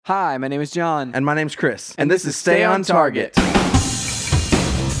Hi, my name is John. And my name's Chris. And this is Stay on Target.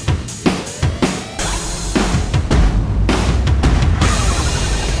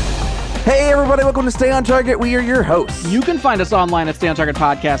 Hey everybody, welcome to Stay on Target. We are your hosts. You can find us online at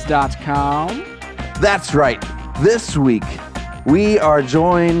stayontargetpodcast.com. That's right. This week, we are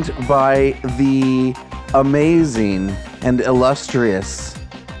joined by the amazing and illustrious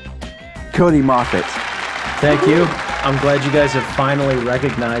Cody Moffett. Thank you. I'm glad you guys have finally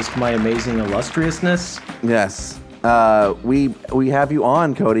recognized my amazing illustriousness. Yes. We have you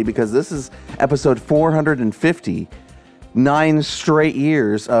on, Cody, because this is episode 450. 9 straight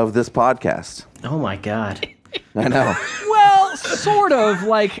years of this podcast. Oh my God. I know. Well, sort of,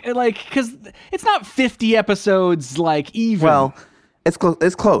 like, because it's not 50 episodes, like, even. Well, it's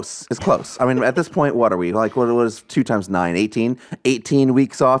close. It's close. I mean, at this point, what are we? Like, what is 2 times 9? 18? 18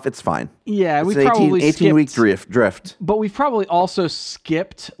 weeks off? It's fine. Yeah, we it's probably 18 week drift. But we've probably also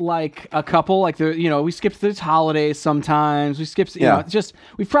skipped, like, a couple, like, we skipped the holidays sometimes. We skipped,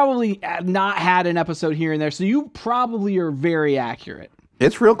 we've probably not had an episode here and there. So you probably are very accurate.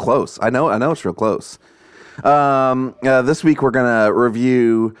 It's real close. I know it's real close. This week, we're going to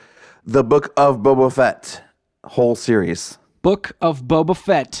review the Book of Boba Fett whole series. Book of Boba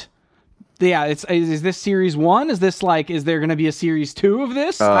Fett. Yeah, is this series 1? Is there going to be a series 2 of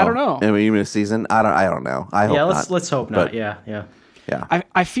this? I don't know. Even a season? I don't know. I hope not. Let's hope not. Yeah.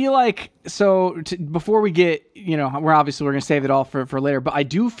 I feel like, before we get, we're going to save it all for later, but I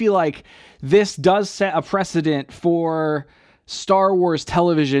do feel like this does set a precedent for Star Wars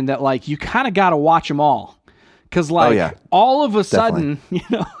television that, like, you kind of got to watch them all. Because, all of a sudden,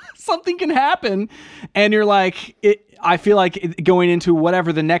 something can happen, and you're like, I feel like going into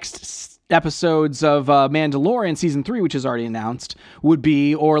whatever the next episodes of Mandalorian season 3, which is already announced, would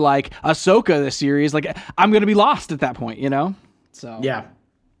be, or like Ahsoka, the series, like, I'm going to be lost at that point, So yeah.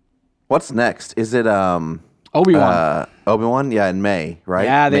 What's next? Is it Obi-Wan? Obi-Wan? Yeah, in May, right?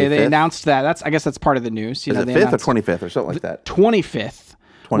 Yeah, May they announced that. I guess that's part of the news. Is it 5th or 25th or something like that? 25th.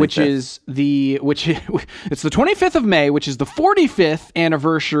 Which it's the 25th of May, which is the 45th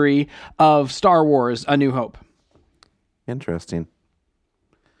anniversary of Star Wars: A New Hope. Interesting.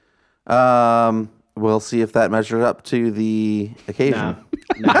 We'll see if that measures up to the occasion.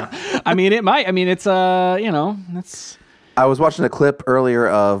 Nah. I mean, it might. I mean, it's it's. I was watching a clip earlier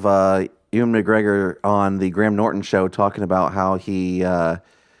of Ewan McGregor on the Graham Norton show talking about how he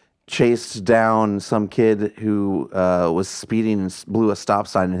chased down some kid who was speeding and blew a stop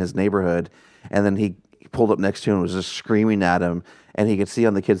sign in his neighborhood, and then he pulled up next to him and was just screaming at him, and he could see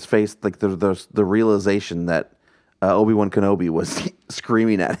on the kid's face like the realization that Obi-Wan Kenobi was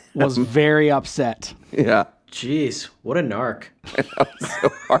screaming at him. Was very upset. Yeah. Jeez, what a narc. That was so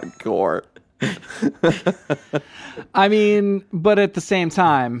hardcore. I mean, but at the same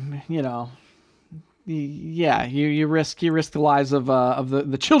time, yeah, you risk the lives of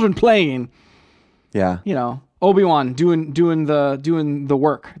the children playing. Yeah. Obi-Wan doing the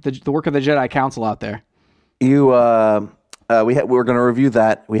work, the work of the Jedi Council out there. We're going to review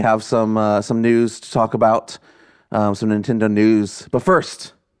that. We have some news to talk about, some Nintendo news. But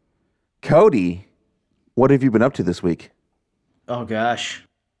first, Cody, what have you been up to this week? Oh gosh,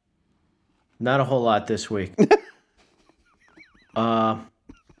 not a whole lot this week.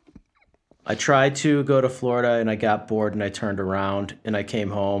 I tried to go to Florida and I got bored and I turned around and I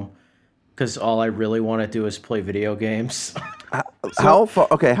came home because all I really want to do is play video games. How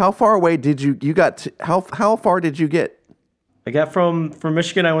far away did you got? How far did you get? I got from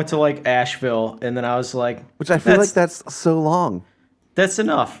Michigan. I went to like Asheville and then I was like, which I feel like that's so long. That's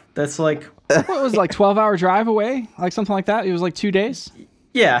enough. That's like, what was it, like 12-hour drive away, like something like that. It was like 2 days.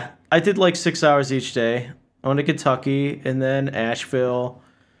 Yeah, I did like 6 hours each day. I went to Kentucky and then Asheville,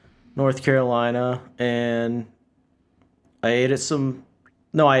 North Carolina, and I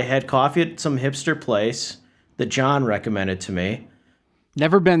had coffee at some hipster place that John recommended to me.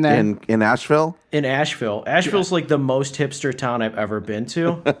 Never been there. In Asheville? In Asheville. Asheville's like the most hipster town I've ever been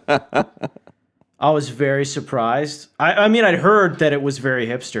to. I was very surprised. I mean, I'd heard that it was very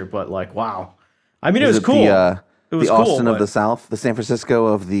hipster, but like, wow. I mean, it was cool. It was the Austin cool, of the South, the San Francisco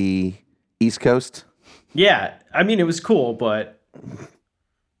of the East Coast? Yeah, I mean, it was cool, but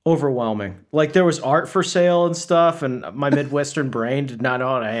overwhelming. Like, there was art for sale and stuff, and my Midwestern brain did not know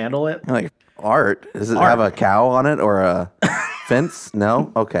how to handle it. Like, art? Does it have a cow on it or a fence?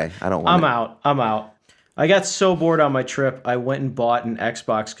 No? Okay, I don't want I'm out. I got so bored on my trip, I went and bought an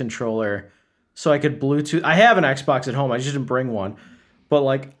Xbox controller so I could Bluetooth. I have an Xbox at home, I just didn't bring one. But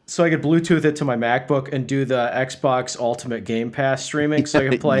like, so I could Bluetooth it to my MacBook and do the Xbox Ultimate Game Pass streaming so I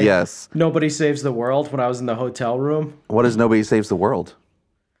could play Yes. Nobody Saves the World when I was in the hotel room. What is Nobody Saves the World?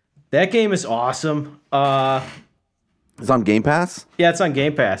 That game is awesome. It's on Game Pass. Yeah, it's on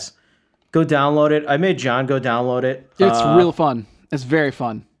Game Pass. Go download it. I made John go download it. It's real fun. It's very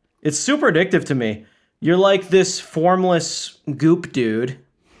fun. It's super addictive to me. You're like this formless goop dude,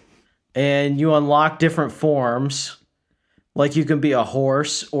 and you unlock different forms. Like you can be a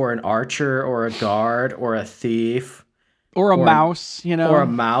horse or an archer or a guard or a thief. Or a mouse, you know. Or a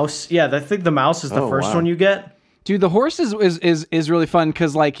mouse. Yeah, I think the mouse is the first one you get. Dude, the horse is really fun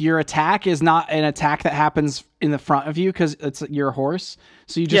because like your attack is not an attack that happens in the front of you because you're a horse.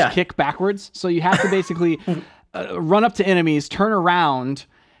 So you just kick backwards. So you have to basically run up to enemies, turn around,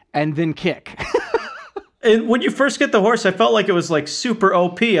 and then kick. And when you first get the horse, I felt like it was like super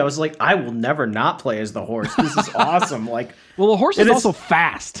OP. I was like, I will never not play as the horse. This is awesome. Like, well, the horse is also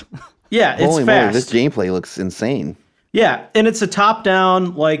fast. Yeah, it's Holy fast. moly, this gameplay looks insane. Yeah, and it's a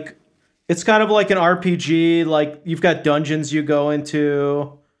top-down, like, it's kind of like an RPG. Like, you've got dungeons you go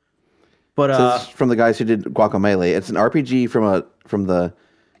into. But So this is from the guys who did Guacamelee. It's an RPG from the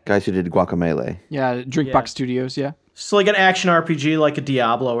guys who did Guacamelee. Yeah, Drinkbox Studios, yeah. it's like an action RPG, like a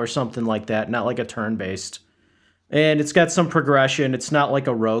Diablo or something like that, not like a turn-based. And it's got some progression. It's not like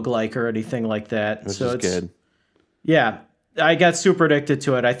a roguelike or anything like that. Which is good. Yeah, I got super addicted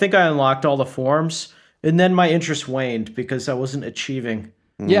to it. I think I unlocked all the forms, and then my interest waned because I wasn't achieving.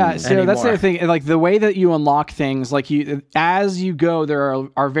 Yeah, so anymore. that's the other thing. Like the way that you unlock things, like you as you go, there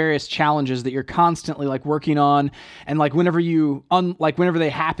are various challenges that you're constantly like working on, and like whenever whenever they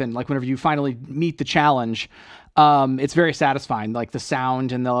happen, like whenever you finally meet the challenge, it's very satisfying. Like the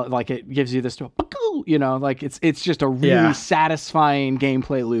sound and it gives you this, you know, like it's just a really satisfying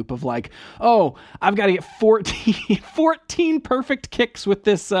gameplay loop of like, oh, I've got to get 14 perfect kicks with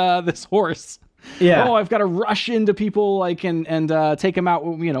this horse. Yeah. Oh, I've got to rush into people like and take them out,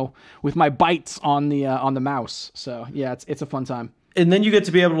 you know, with my bites on the mouse. So yeah, it's a fun time. And then you get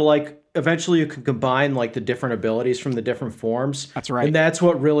to be able to like eventually you can combine like the different abilities from the different forms. That's right. And that's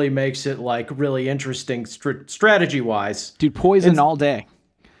what really makes it like really interesting strategy wise. Dude, poison all day.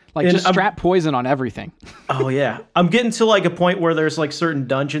 Like just strap poison on everything. Oh yeah. I'm getting to like a point where there's like certain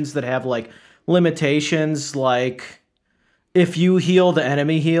dungeons that have like limitations, like if you heal, the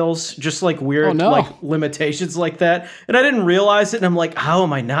enemy heals, just like weird like limitations like that. And I didn't realize it, and I'm like, how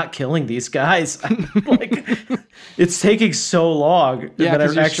am I not killing these guys? Like, it's taking so long. Yeah,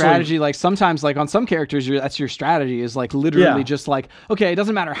 because your strategy, like sometimes, like on some characters, that's your strategy is like literally just like, okay, it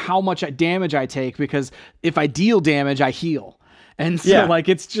doesn't matter how much damage I take because if I deal damage, I heal. And so like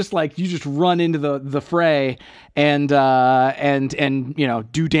it's just like you just run into the fray and you know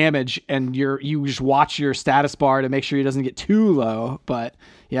do damage and you just watch your status bar to make sure it doesn't get too low. But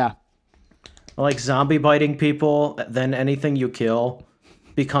yeah, like zombie biting people, then anything you kill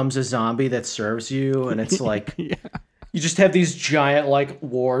becomes a zombie that serves you, and it's like you just have these giant like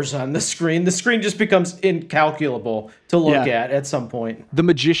wars on the screen. The screen just becomes incalculable to look at some point. The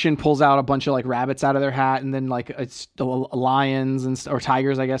magician pulls out a bunch of like rabbits out of their hat, and then like it's lions or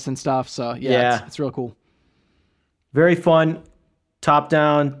tigers, I guess, and stuff. So it's real cool. Very fun, top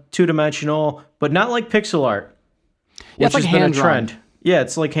down, 2-dimensional, but not like pixel art. Yeah, it's like hand drawn. Yeah,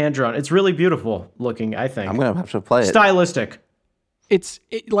 it's like hand drawn. It's really beautiful looking, I think. I'm gonna have to play it. Stylistic.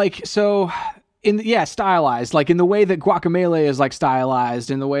 Stylized, like in the way that Guacamelee is like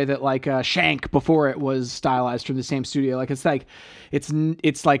stylized, in the way that like Shank before it was stylized from the same studio. Like it's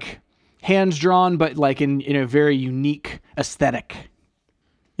like hands drawn, but like in a very unique aesthetic.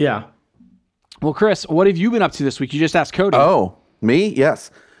 Yeah. Well, Chris, what have you been up to this week? You just asked Cody. Oh, me? Yes.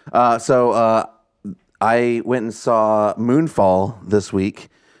 So I went and saw Moonfall this week,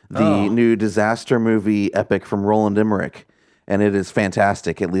 the new disaster movie epic from Roland Emmerich. And it is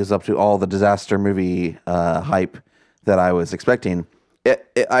fantastic. It lives up to all the disaster movie hype that I was expecting.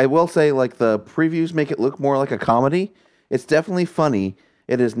 I will say, like, the previews make it look more like a comedy. It's definitely funny.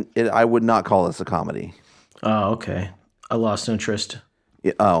 I would not call this a comedy. Oh, okay. I lost interest.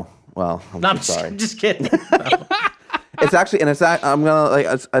 Yeah, oh, well, I'm sorry. I'm just kidding. It's actually, and it's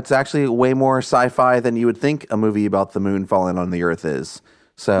actually way more sci-fi than you would think a movie about the moon falling on the earth is.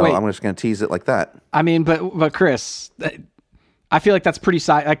 So I'm just going to tease it like that. I mean, but Chris, I feel like that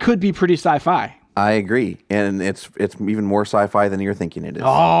could be pretty sci-fi. I agree, and it's even more sci-fi than you're thinking it is.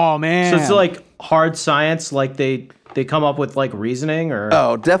 Oh man! So it's like hard science, like they come up with like reasoning,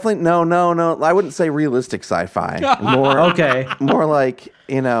 or definitely no. I wouldn't say realistic sci-fi. More like I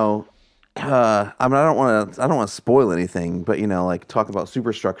mean, I don't want to spoil anything, but like talk about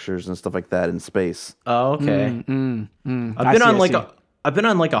superstructures and stuff like that in space. Oh, okay. I've been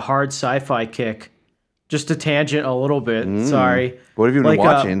on like a hard sci-fi kick. Just to tangent a little bit. Sorry. What have you been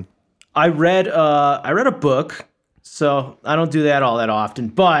watching? I read a book, so I don't do that all that often.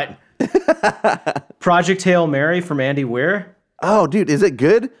 But Project Hail Mary from Andy Weir. Oh, dude, is it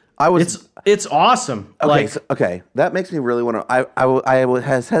good? It's awesome. Okay, okay, that makes me really want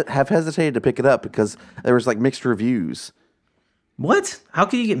to. Have hesitated to pick it up because there was like mixed reviews. What? How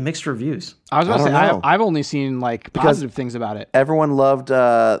can you get mixed reviews? I was going to say don't know. I've only seen like positive things about it. Everyone loved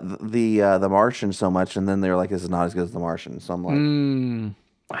the Martian so much, and then they were like, "This is not as good as the Martian." So I'm like,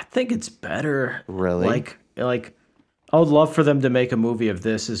 I think it's better. Really? Like, I would love for them to make a movie of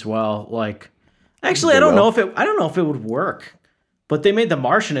this as well. Like, actually, They I don't will. know if it would work. But they made The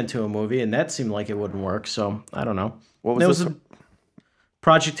Martian into a movie, and that seemed like it wouldn't work. So I don't know. What was It this?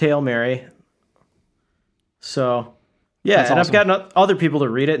 Project Hail Mary. So yeah, That's and awesome. I've gotten other people to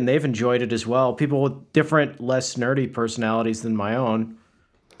read it, and they've enjoyed it as well. People with different, less nerdy personalities than my own.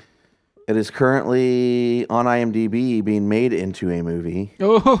 It is currently on IMDb being made into a movie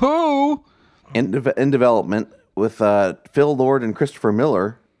Oh, in development with Phil Lord and Christopher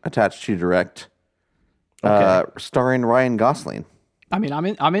Miller attached to direct, starring Ryan Gosling. I mean,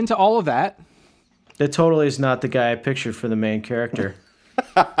 I'm into all of that. That totally is not the guy I pictured for the main character.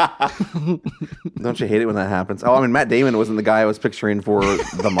 Don't you hate it when that happens? Oh, I mean, Matt Damon wasn't the guy I was picturing for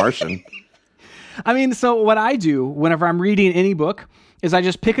The Martian. I mean, so what I do whenever I'm reading any book is I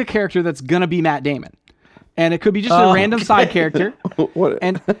just pick a character that's gonna be Matt Damon, and it could be just a random side character. What?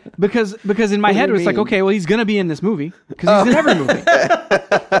 And because in my head do you it's like, mean? okay, well he's gonna be in this movie because he's in every movie.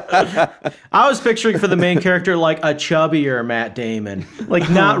 I was picturing for the main character like a chubbier Matt Damon, like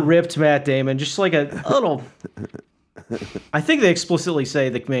not ripped Matt Damon, just like a little. I think they explicitly say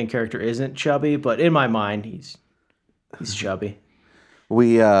the main character isn't chubby, but in my mind, he's chubby.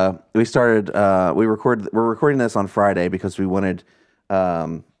 We're recording this on Friday because we wanted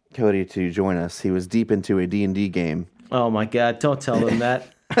Cody to join us. He was deep into a D&D game. Oh my god! Don't tell them that.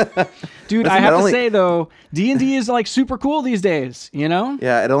 Dude, Listen, I have not to only- say though, D&D is like super cool these days. You know?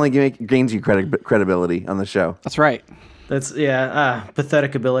 Yeah, it only gains you credibility on the show. That's right. That's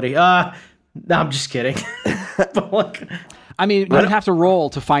pathetic ability. No, I'm just kidding. But like, I mean, you'd have to roll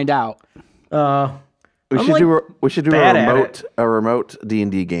to find out. We I'm, should like, do bad at a remote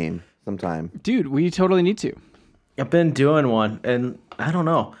D&D game sometime. Dude, we totally need to. I've been doing one, and I don't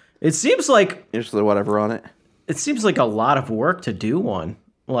know. It seems like Just throw whatever on it. a lot of work to do one.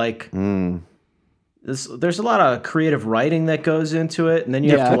 Like, there's a lot of creative writing that goes into it, and then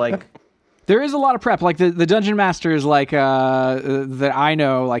you have Yeah. to like. There is a lot of prep. Like the dungeon masters, like that I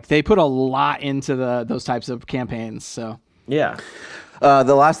know, like they put a lot into those types of campaigns. So Yeah.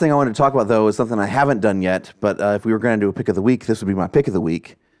 The last thing I wanted to talk about, though, is something I haven't done yet. But if we were going to do a pick of the week, this would be my pick of the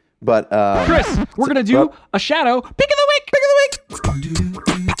week. But Chris, we're gonna do a shadow pick of the week. Pick of the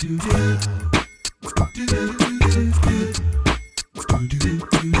week.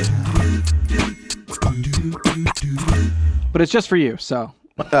 But it's just for you. So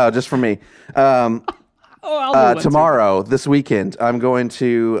just for me. I'll do one too. Tomorrow, this weekend, I'm going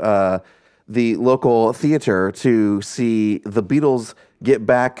to the local theater to see the Beatles get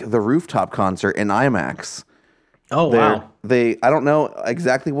back the rooftop concert in IMAX. Oh wow. I don't know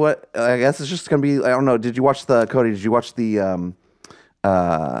exactly what. I guess it's just going to be. I don't know. Did you watch Cody? Did you watch the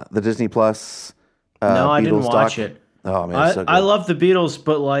Disney Plus? No, I didn't Beatles watch doc? it. Oh man, it's so good. I love the Beatles,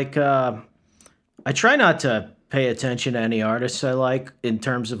 but like, I try not to pay attention to any artists I like in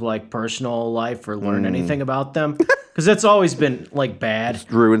terms of like personal life or learn anything about them because that's always been like bad.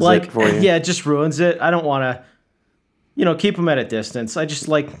 Just ruins like, it for you. Yeah, it just ruins it. I don't want to, keep them at a distance. I just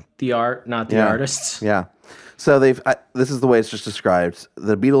like the art, not the artists. Yeah. So this is the way it's just described.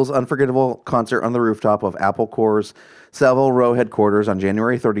 The Beatles' unforgettable concert on the rooftop of Apple Corps' Savile Row headquarters on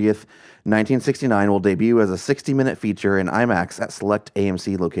January 30th, 1969 will debut as a 60-minute feature in IMAX at select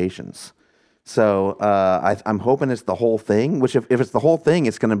AMC locations. So I'm hoping it's the whole thing, which if it's the whole thing,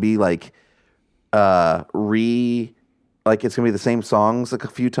 it's going to be like it's going to be the same songs like a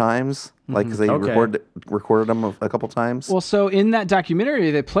few times, like because they Okay. recorded them a couple times. Well, so in that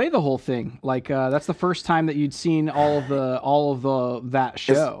documentary, they play the whole thing. Like that's the first time that you'd seen all of that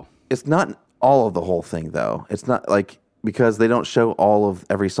show. It's not all of the whole thing, though. It's not like because they don't show all of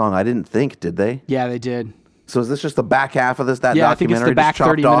every song. I didn't think, did they? Yeah, they did. So is this just the back half of that Yeah, I think documentary? it's the back just chopped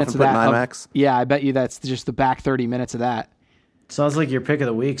 30 off minutes and of put that. in IMAX? Yeah, I bet you that's just the back 30 minutes of that. Sounds like your pick of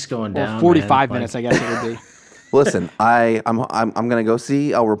the week's going Or down. 45 man. minutes, I guess it would be. Listen, I'm gonna go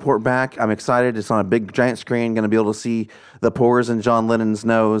see. I'll report back. I'm excited. It's on a big giant screen. Gonna be able to see the pores in John Lennon's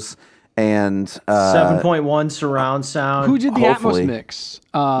nose and 7.1 surround sound. Who did the hopefully. Atmos mix?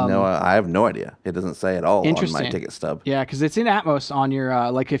 no, I have no idea. It doesn't say at all on my Interesting. ticket stub. Yeah, because it's in Atmos on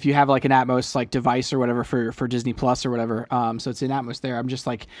your like if you have like an Atmos like device or whatever for Disney Plus or whatever. So it's in Atmos there. I'm just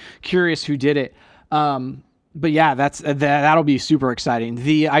like curious who did it. But yeah, that'll be super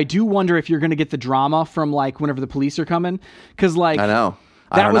exciting. I do wonder if you're going to get the drama from like whenever the police are coming, because like I know.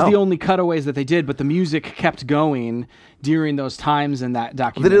 that was the only cutaways that they did, but the music kept going during those times in that They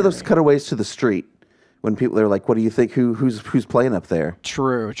documentary. did those cutaways to the street when people they're like, "What do you think? Who's playing up there?"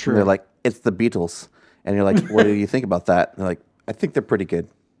 True. And they're like, "It's the Beatles," and you're like, "What do you think about that?" And they're like, "I think they're pretty good."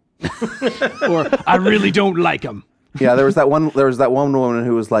 Or I really don't like them. Yeah, there was that one woman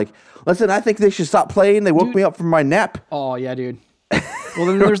who was like, "Listen, I think they should stop playing. They woke me up from my nap." Oh yeah, dude. Well,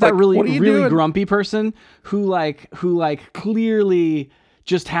 then there's that Like, really what are you really doing? grumpy person who clearly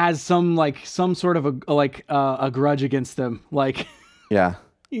just has some sort of a grudge against them. Like Yeah.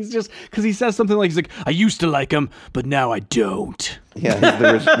 he's just because he says something like I used to like them, but now I don't. Yeah,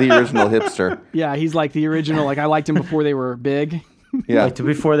 he's the original hipster. Yeah, he's like the original. Like I liked him before they were big. Yeah. Like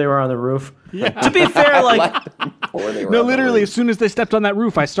before they were on the roof. Yeah. To be fair, like No, literally, as soon as they stepped on that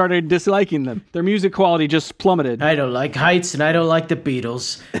roof, I started disliking them. Their music quality just plummeted. I don't like heights and I don't like the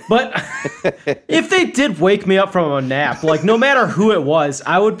Beatles. But if they did wake me up from a nap, like no matter who it was,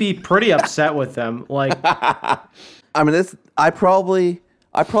 I would be pretty upset with them. Like I mean, I probably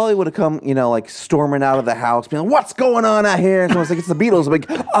would have come, like storming out of the house, being like, "What's going on out here?" And someone's like, "It's the Beatles." I'm like,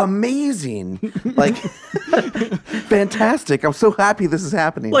 "Amazing, like, fantastic! I'm so happy this is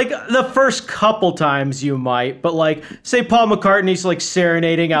happening." like the first couple times you might, but like say Paul McCartney's like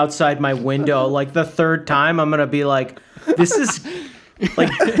serenading outside my window, like the third time I'm gonna be like, this is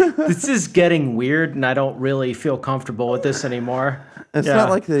getting weird and I don't really feel comfortable with this anymore. It's not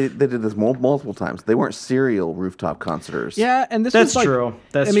like they did this multiple times. They weren't serial rooftop concerters. Yeah, and this That's was true.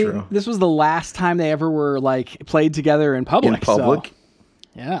 That's true. This was the last time they ever were like played together in public. In public, so,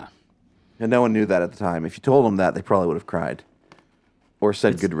 yeah. and no one knew that at the time. If you told them that, they probably would have cried or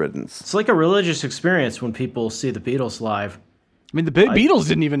said "good riddance." It's like a religious experience when people see the Beatles live. I mean, the Beatles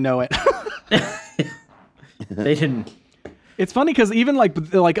didn't even know it. They didn't. It's funny because even like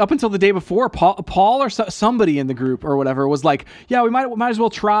up until the day before, Paul or somebody in the group or whatever was like, "Yeah, we might as well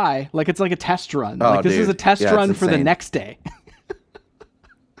try." Like it's like a test run. Oh, like this is dude. a test Yeah, run it's for the insane. next day.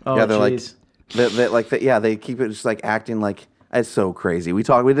 Oh, Yeah, they're jeez. they keep it just like acting like it's so crazy. We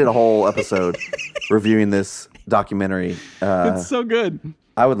did a whole episode reviewing this documentary. It's so good.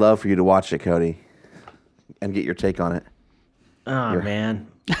 I would love for you to watch it, Cody, and get your take on it. Oh man.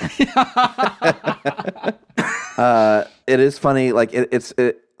 It is funny, like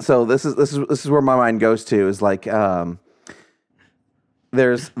so this is where my mind goes to is like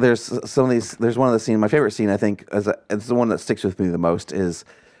there's some of these, there's one of the scene, my favorite scene I think it's the one that sticks with me the most is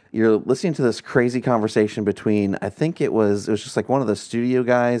you're listening to this crazy conversation between, I think it was just like one of the studio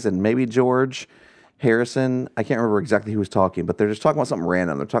guys and maybe George Harrison. I can't remember exactly who was talking, but they're just talking about something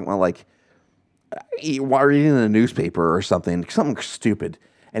random. They're talking about like reading a newspaper or something stupid.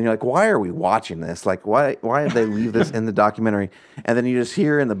 And you're like, why are we watching this? Like, why did they leave this in the documentary? And then you just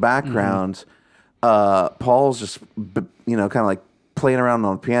hear in the background, Paul's just, kind of like playing around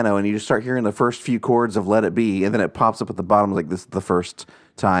on the piano, and you just start hearing the first few chords of Let It Be, and then it pops up at the bottom like, this is the first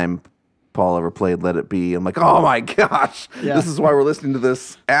time Paul ever played Let It Be. I'm like, oh my gosh, This is why we're listening to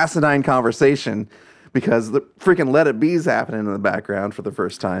this asinine conversation, because the freaking Let It Be's happening in the background for the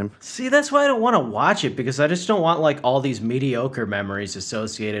first time. See, that's why I don't want to watch it, because I just don't want like all these mediocre memories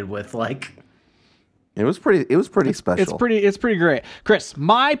associated with like. It was pretty special. It's pretty great. Chris,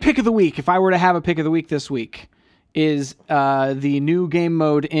 my pick of the week, if I were to have a pick of the week this week, is the new game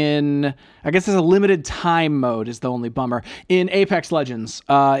mode in, I guess it's a limited time mode is the only bummer, in Apex Legends.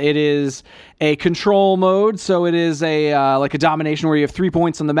 It is a control mode, so it is a like a domination where you have 3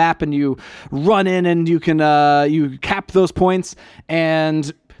 points on the map and you run in and you can you cap those points,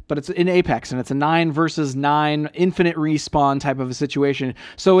 but it's in Apex, and it's a 9 versus 9 infinite respawn type of a situation.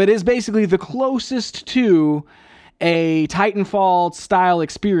 So it is basically the closest to a Titanfall style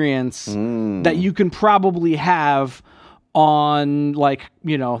experience that you can probably have on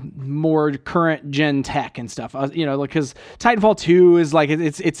more current gen tech and stuff. Because Titanfall 2 is like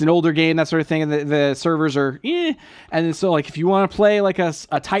it's an older game, that sort of thing, and the servers are and so like if you want to play like a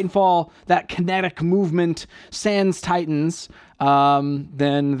Titanfall, that kinetic movement sans Titans,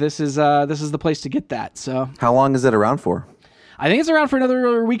 then this is the place to get that. So How long is it around for? I think it's around for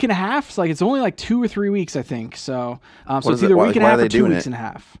another week and a half. So it's only like 2 or 3 weeks, I think. So so it's either a week and a half or 2 weeks and a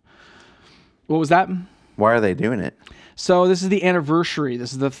half. What was that? Why are they doing it? So this is the anniversary.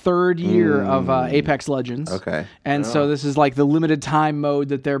 This is the 3rd year of Apex Legends. Okay. And so this is like the limited time mode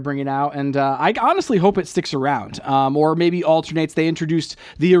that they're bringing out. And I honestly hope it sticks around, or maybe alternates. They introduced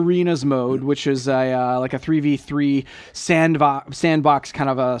the Arenas mode, which is like a 3v3 sandbox kind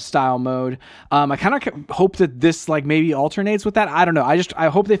of a style mode. I kind of hope that this like maybe alternates with that. I don't know. I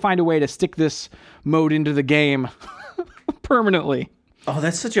hope they find a way to stick this mode into the game permanently. Oh,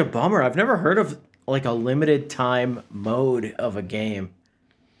 that's such a bummer. I've never heard of like a limited time mode of a game.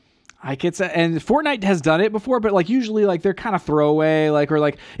 And Fortnite has done it before, but like usually like they're kind of throwaway, like, or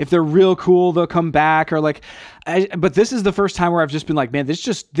like if they're real cool, they'll come back, or like, but this is the first time where I've just been like, man, this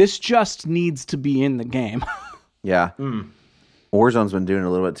just needs to be in the game. Yeah. Warzone's been doing it a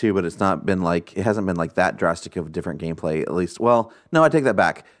little bit too, but it hasn't been like that drastic of a different gameplay, at least. Well, no, I take that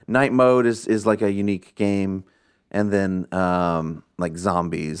back. Night mode is like a unique game, and then like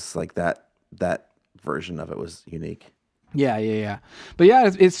zombies, like that version of it was unique. Yeah. But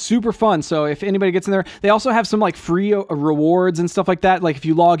yeah, it's super fun. So if anybody gets in there, they also have some like free rewards and stuff like that. Like if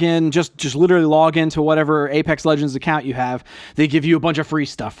you log in, just literally log into whatever Apex Legends account you have, they give you a bunch of free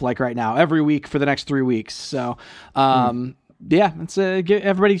stuff like right now, every week for the next 3 weeks. So yeah,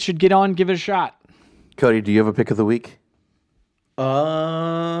 everybody should get on, give it a shot. Cody, do you have a pick of the week?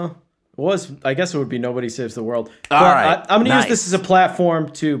 I guess it would be Nobody Saves the World. All right. I'm going to use this as a platform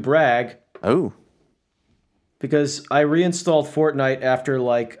to brag. Oh. Because I reinstalled Fortnite after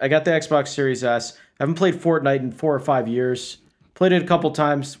I got the Xbox Series S. I haven't played Fortnite in 4 or 5 years. Played it a couple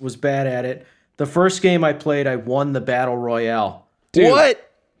times, was bad at it. The first game I played, I won the Battle Royale. Dude,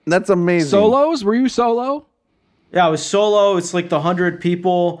 what? That's amazing. Solos? Were you solo? Yeah, I was solo. It's like the 100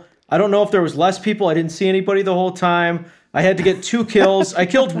 people. I don't know if there was less people. I didn't see anybody the whole time. I had to get 2 kills. I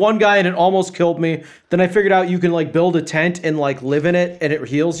killed one guy and it almost killed me. Then I figured out you can like build a tent and like live in it and it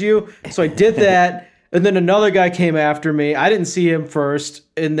heals you. So I did that. And then another guy came after me. I didn't see him first.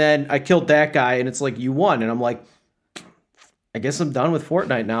 And then I killed that guy and it's like, you won. And I'm like, I guess I'm done with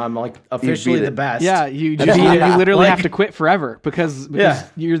Fortnite now. I'm like officially the best. Yeah, you literally have to quit forever because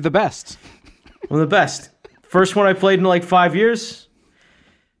you're the best. I'm the best. First one I played in like 5 years.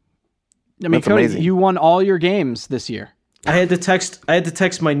 I mean, Cody, you won all your games this year. I had to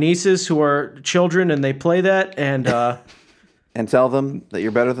text my nieces who are children and they play that and tell them that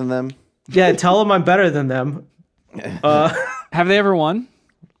you're better than them. Yeah, tell them I'm better than them. Have they ever won?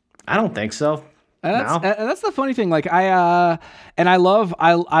 I don't think so. That's the funny thing. Like I love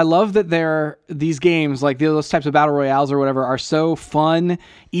that these games, like those types of battle royales or whatever, are so fun.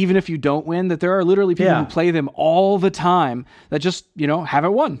 Even if you don't win, that there are literally people who play them all the time that just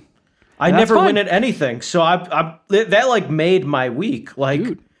haven't won. I never win at anything, so that like made my week. Like,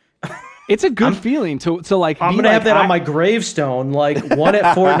 dude, it's a good feeling to like. I'm gonna have that on my gravestone. Like, won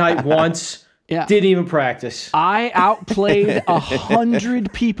at Fortnite once. Yeah. Didn't even practice. I outplayed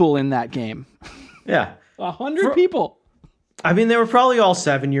 100 people in that game. Yeah, 100 people. I mean, they were probably all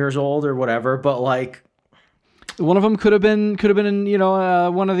 7 years old or whatever, but like. One of them could have been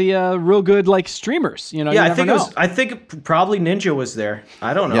one of the real good like streamers. Yeah, I think probably Ninja was there.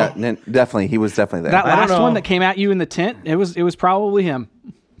 I don't know. Yeah, definitely, he was definitely there. That last one that came at you in the tent, it was probably him.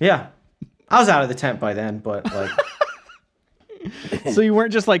 Yeah, I was out of the tent by then, but like. So you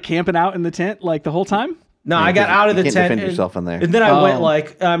weren't just like camping out in the tent like the whole time? No, I got out of the tent. Defend yourself in there. And then I went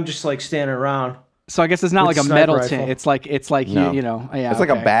like I'm just like standing around. So I guess it's not like a metal tent. It's like no. Yeah, it's like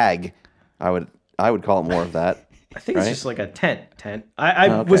a bag. I would call it more of that. I think it's just like a tent.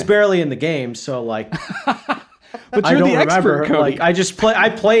 I was barely in the game, so like. But you're the expert, Cody. Like I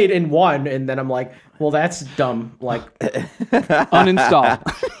played and won, and then I'm like, well, that's dumb. Like, uninstall.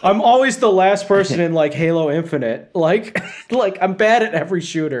 I'm always the last person in like Halo Infinite. Like I'm bad at every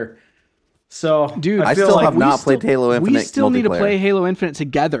shooter. So, dude, I still have not played Halo Infinite. We still need to play Halo Infinite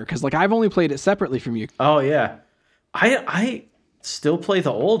together because like I've only played it separately from you. Oh yeah, I still play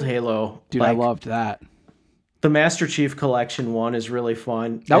the old Halo. Dude, I loved that. The Master Chief Collection one is really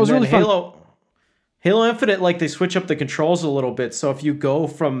fun. That was really fun. Halo Infinite, like they switch up the controls a little bit, so if you go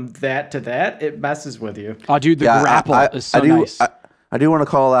from that to that, it messes with you. Oh, dude, the grapple is so nice. I do want to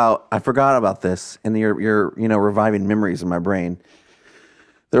call out. I forgot about this, and you're reviving memories in my brain.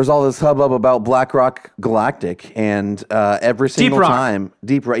 There's all this hubbub about BlackRock Galactic, and every single time,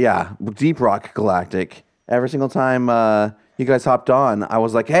 Deep Rock Galactic. Every single time you guys hopped on, I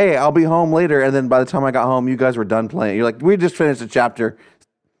was like, "Hey, I'll be home later," and then by the time I got home, you guys were done playing. You're like, "We just finished a chapter."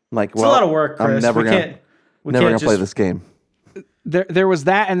 I'm like, it's a lot of work, Chris. I'm never gonna play this game. There was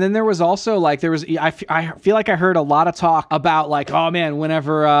that, and then there was also like I feel like I heard a lot of talk about like, oh man,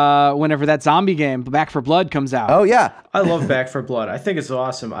 whenever that zombie game Back for Blood comes out. Oh yeah, I love Back for Blood. I think it's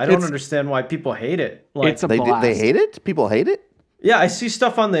awesome. I don't understand why people hate it. Like, It's a they blast. they hate it. People hate it. yeah, I see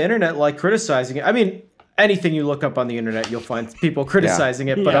stuff on the internet like criticizing it. I mean, anything you look up on the internet, you'll find people criticizing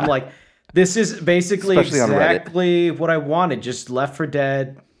it. But Yeah. I'm like, this is basically Especially on Reddit. exactly what I wanted. Just Left 4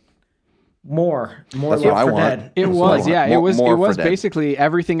 Dead. More That's Left what I 4 want. Dead. It That's was, what I want. yeah. It was More for Dead. basically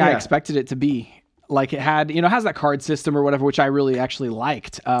everything I Yeah. expected it to be. Like it had, it has that card system or whatever, which I really actually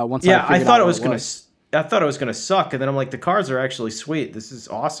liked. Once Yeah, I figured thought out it was what gonna. I thought it was gonna suck, and then I'm like, the cards are actually sweet. This is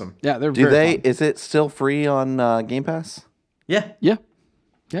awesome. Yeah, they're Do very they? fun. Is it still free on Game Pass? Yeah, Yeah,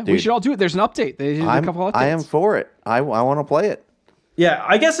 we Dude. should all do it. There's an update. They did a couple updates. I am for it. I want to play it. yeah.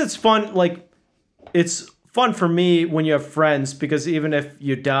 I guess it's fun. Like, it's fun for me when you have friends because even if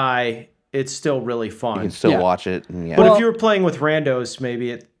you die, it's still really You fun. can still Yeah. watch it. And, yeah. But Well- if you were playing with randos,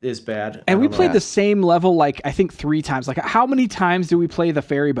 maybe it is bad. And we don't know. played the same level, like I think 3 times. Like, how many times do we play the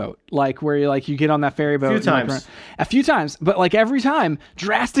ferry boat? Like, where you get on that ferry boat. few and, like, times. run- a few times, but like every time,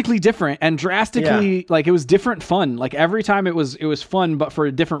 drastically different and drastically like it was different fun. Like every time it was fun, but for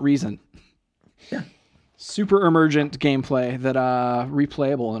a different reason. Yeah. Super emergent gameplay that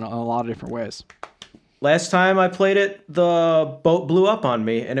replayable in a lot of different ways. Last time I played it, the boat blew up on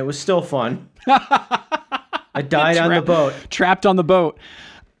me, and it was still fun. I died on the boat. Trapped on the boat.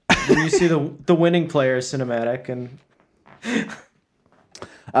 When you see the winning player cinematic, and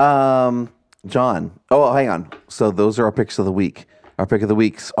John. Oh, hang on. So those are our picks of the week. Our pick of the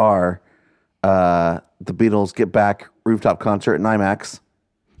weeks are the Beatles Get Back rooftop concert at NYMAX,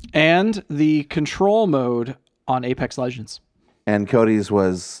 And the control mode on Apex Legends. and Cody's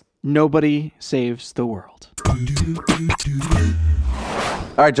was. Nobody saves the world.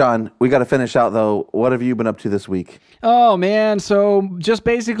 All right, John. We got to finish out though. What have you been up to this week? Oh man, so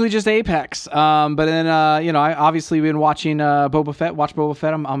basically just Apex. But then I obviously been watching Boba Fett. Watch Boba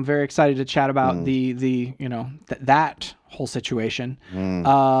Fett. I'm very excited to chat about the that whole situation.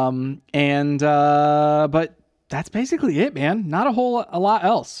 But that's basically it, man. Not a lot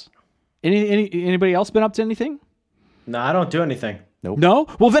else. Anybody else been up to anything? no, I don't do anything. No?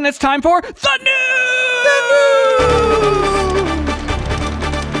 Well, then it's time for the news!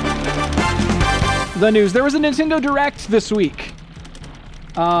 The news. There was a Nintendo Direct this week,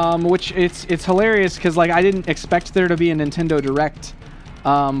 which it's hilarious because like I didn't expect there to be a Nintendo Direct,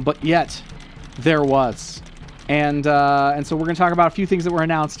 but yet there was, and so we're gonna talk about a few things that were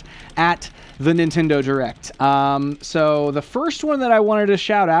announced at the Nintendo Direct. So the first one that I wanted to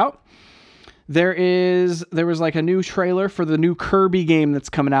shout out. There was like a new trailer for the new Kirby game that's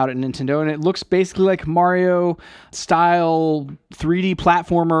coming out at Nintendo, and it looks basically like Mario style 3D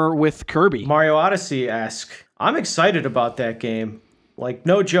platformer with Kirby. Mario Odyssey-esque. I'm excited about that game. Like,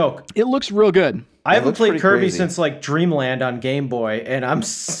 no joke. It looks real good. I haven't looks played pretty Kirby crazy. since like Dreamland on Game Boy, and I'm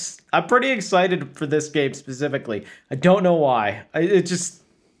pretty excited for this game specifically. I don't know why. It just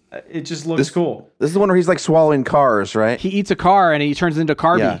looks cool. This is the one where he's like swallowing cars, right? He eats a car and he turns into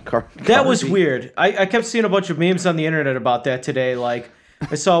Kirby. Yeah, That was Kirby. weird. I kept seeing a bunch of memes on the internet about that today. Like,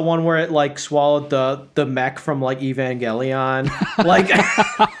 I saw one where it like swallowed the mech from like Evangelion, like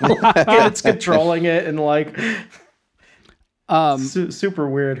and it's controlling it and like super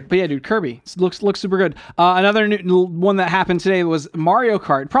weird. But yeah, dude, Kirby looks super good. Another new one that happened today was Mario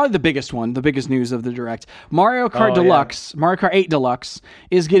Kart. Probably the biggest one, the biggest news of the Direct. Mario Kart Deluxe, Mario Kart 8 Deluxe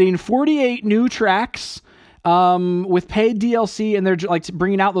is getting 48 new tracks with paid DLC, and they're like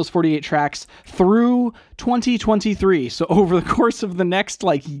bringing out those 48 tracks through 2023. So over the course of the next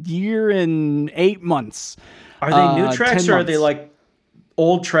like year and 8 months. Are they new tracks 10 or are they months. like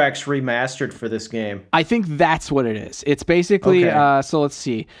old tracks remastered for this game? I think that's what it is. It's basically, Okay. so let's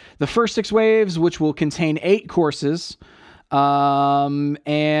see. The first 6 waves, which will contain 8 courses,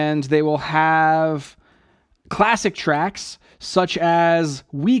 and they will have classic tracks such as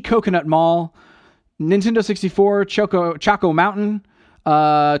Wii Coconut Mall, Nintendo 64 Choco Mountain,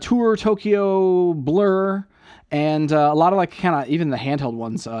 Tour Tokyo Blur, and a lot of like kind of even the handheld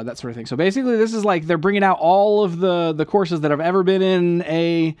ones, that sort of thing. So basically this is like they're bringing out all of the courses that have ever been in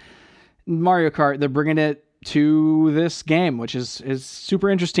a Mario Kart. They're bringing it to this game, which is super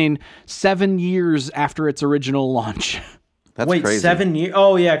interesting 7 years after its original launch. That's Wait, crazy. 7 years?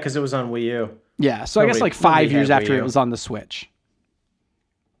 Oh yeah, because it was on Wii U. Yeah, so I guess like 5 nobody years had after Wii it U. was on the Switch.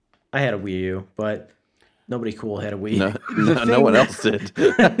 I had a Wii U, but nobody cool had a Wii U. No one else did.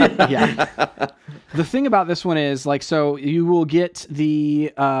 Yeah. The thing about this one is like, so you will get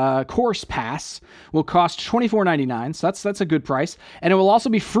the course pass will cost $24.99. So that's a good price. And it will also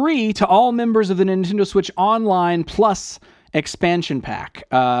be free to all members of the Nintendo Switch Online Plus expansion pack.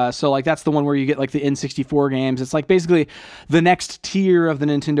 So like that's the one where you get like the N64 games. It's like basically the next tier of the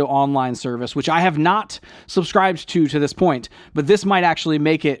Nintendo Online service, which I have not subscribed to this point, but this might actually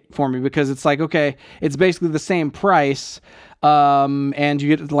make it for me because it's like, okay, it's basically the same price. And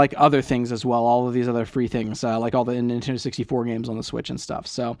you get like other things as well, all of these other free things, like all the Nintendo 64 games on the Switch and stuff.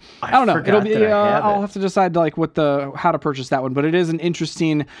 So I don't know. It'll be. I'll have to decide like how to purchase that one. But it is an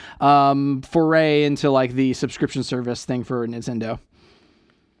interesting foray into like the subscription service thing for Nintendo.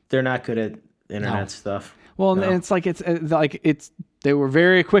 They're not good at internet stuff. Well, No. and it's like they were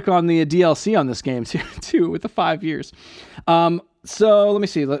very quick on the DLC on this game too with the 5 years. So let me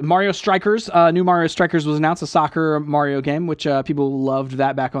see. Mario Strikers, new Mario Strikers was announced, a soccer Mario game, which people loved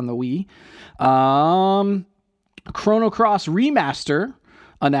that back on the Wii. Chrono Cross Remaster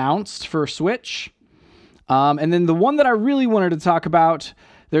announced for Switch. And then the one that I really wanted to talk about,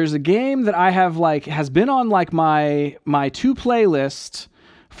 there's a game that I have has been on like my to play list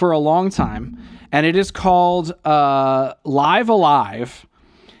for a long time, and it is called Live Alive.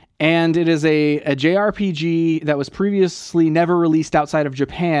 And it is a JRPG that was previously never released outside of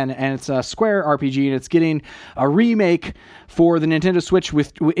Japan, and it's a Square RPG, and it's getting a remake for the Nintendo Switch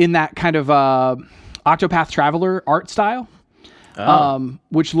in that kind of Octopath Traveler art style,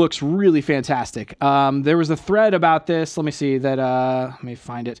 which looks really fantastic. There was a thread about this. Let me see that. Let me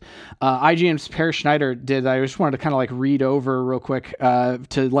find it. IGN's Per Schneider did. I just wanted to kind of like read over real quick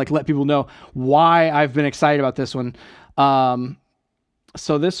to like let people know why I've been excited about this one.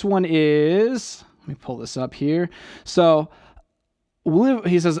 So this one is, let me pull this up here. So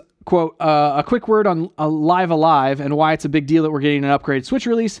he says, quote, a quick word on Live Alive and why it's a big deal that we're getting an upgraded Switch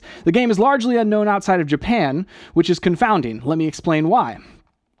release. The game is largely unknown outside of Japan, which is confounding. Let me explain why.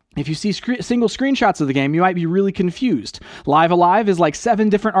 If you see single screenshots of the game, you might be really confused. Live Alive is like 7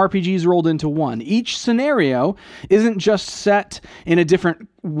 different RPGs rolled into one. Each scenario isn't just set in a different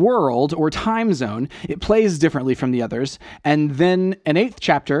world or time zone. It plays differently from the others. And then an 8th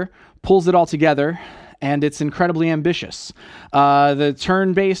chapter pulls it all together, and it's incredibly ambitious. The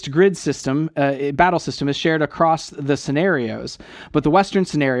turn-based grid system, battle system, is shared across the scenarios. But the Western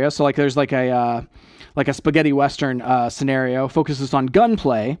scenario, so like there's like a spaghetti Western scenario, focuses on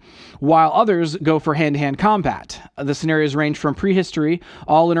gunplay, while others go for hand-to-hand combat. The scenarios range from prehistory,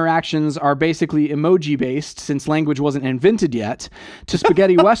 all interactions are basically emoji-based since language wasn't invented yet, to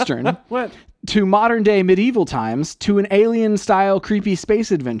spaghetti Western, to modern-day medieval times, to an alien-style creepy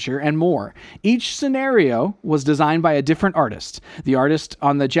space adventure, and more. Each scenario was designed by a different artist. The artist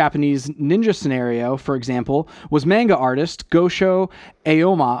on the Japanese ninja scenario, for example, was manga artist Gosho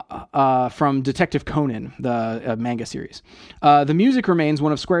Aoyama from Detective Conan, the manga series. The music remains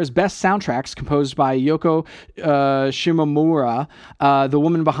one of Square's best soundtracks, composed by Yoko Shimomura, the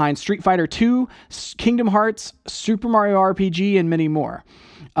woman behind Street Fighter II, Kingdom Hearts, Super Mario RPG, and many more.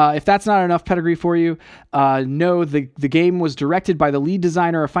 If that's not enough pedigree for you, know the game was directed by the lead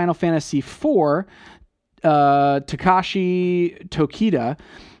designer of Final Fantasy IV, Takashi Tokita,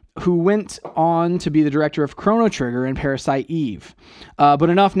 who went on to be the director of Chrono Trigger and Parasite Eve. But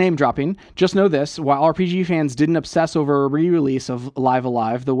enough name dropping. Just know this, while RPG fans didn't obsess over a re-release of Live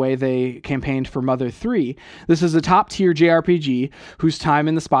Alive the way they campaigned for Mother 3, this is a top-tier JRPG whose time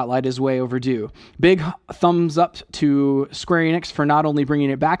in the spotlight is way overdue. Big thumbs up to Square Enix for not only bringing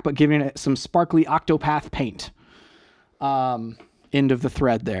it back, but giving it some sparkly Octopath paint. End of the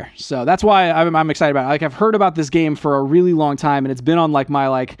thread there. So that's why I'm excited about it. Like, I've heard about this game for a really long time, and it's been on like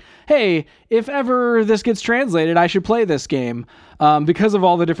my hey, if ever this gets translated, I should play this game, because of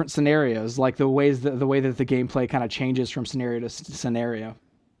all the different scenarios, like the way that the gameplay kind of changes from scenario to scenario.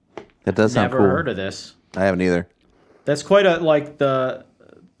 That does sound cool. Never heard of this. I haven't either. That's quite the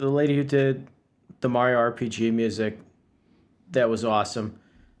lady who did the Mario RPG music. That was awesome.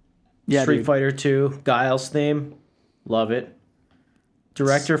 Yeah, Street Fighter 2, Guile's theme, love it.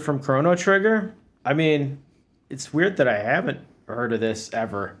 Director from Chrono Trigger. I mean, it's weird that I haven't heard of this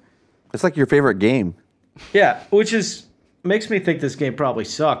ever. It's like your favorite game. Yeah, which makes me think this game probably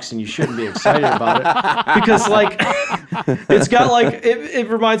sucks and you shouldn't be excited about it. Because it's got it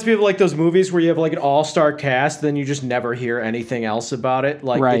reminds me of like those movies where you have like an all-star cast, then you just never hear anything else about it.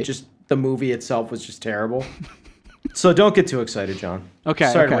 Right. The movie itself was just terrible. So don't get too excited, John. Okay.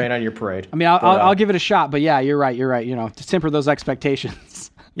 Sorry to rain on your parade. I mean, I'll give it a shot, but yeah, you're right. You know, to temper those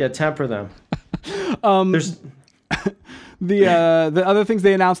expectations. Yeah, temper them. There's the other things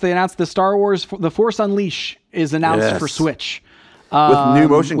they announced the Star Wars The Force Unleash is announced for Switch. With new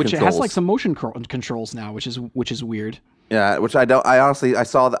motion which controls. It has like some motion controls now, which is weird. Yeah, which I honestly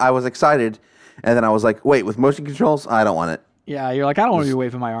saw that I was excited, and then I was like, wait, with motion controls, I don't want it. Yeah, you're like, I don't want to be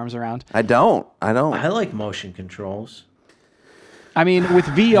waving my arms around. I don't. I like motion controls. I mean, with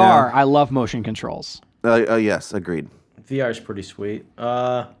VR, I love motion controls. Yes, agreed. VR is pretty sweet.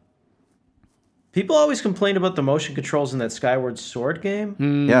 People always complain about the motion controls in that Skyward Sword game.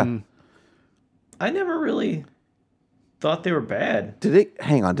 Yeah. I never really thought they were bad.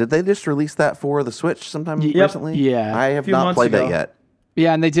 Hang on, did they just release that for the Switch sometime recently? Yeah. I have few not months played ago. that yet.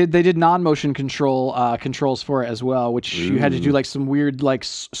 Yeah, and they did non-motion controls for it as well, which you had to do like some weird like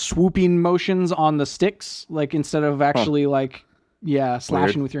swooping motions on the sticks, like instead of actually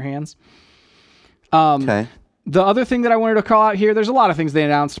slashing with your hands. Okay. The other thing that I wanted to call out here, there's a lot of things they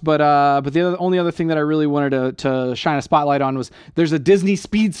announced, but the only other thing that I really wanted to shine a spotlight on was there's a Disney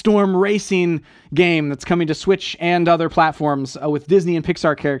Speedstorm racing game that's coming to Switch and other platforms with Disney and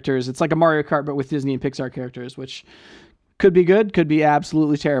Pixar characters. It's like a Mario Kart, but with Disney and Pixar characters, which could be good, could be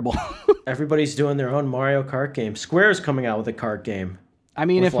absolutely terrible. Everybody's doing their own Mario Kart game. Square's coming out with a kart game. I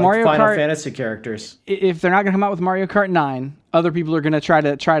mean, With if Mario Final Kart, Fantasy characters. if they're not going to come out with Mario Kart 9, other people are going to try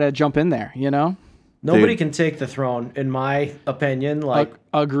to jump in there, you know? Nobody Dude. can take the throne, in my opinion. Like,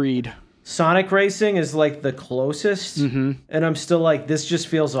 Agreed. Sonic Racing is like the closest, and I'm still like, this just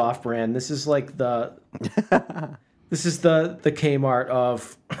feels off-brand. This is like the Kmart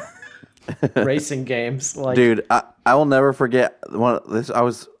of racing games. Like, Dude, I will never forget this. I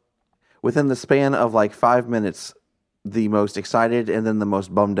was within the span of like 5 minutes, the most excited and then the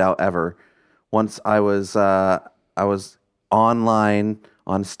most bummed out ever. Once I was online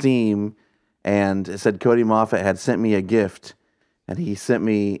on Steam, and it said Cody Moffat had sent me a gift, and he sent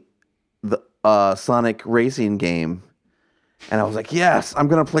me the Sonic Racing game, and I was like, yes, I'm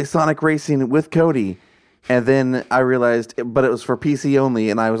gonna play Sonic Racing with Cody. And then I realized, but it was for PC only,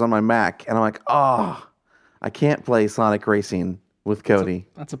 and I was on my Mac, and I'm like, I can't play Sonic Racing with Cody.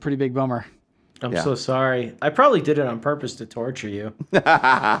 That's a pretty big bummer. I'm so sorry. I probably did it on purpose to torture you.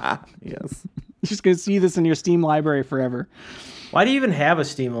 Yes. You're just going to see this in your Steam library forever. Why do you even have a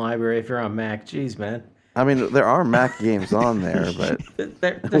Steam library if you're on Mac? Jeez, man. I mean, there are Mac games on there, but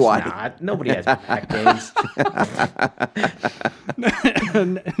There's Why? not. Nobody has Mac games.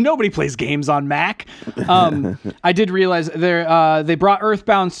 Nobody plays games on Mac. I did realize they brought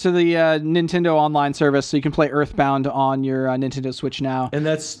Earthbound to the Nintendo Online service, so you can play Earthbound on your Nintendo Switch now. And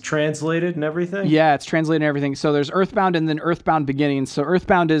that's translated and everything? Yeah, it's translated and everything. So there's Earthbound and then Earthbound Beginnings. So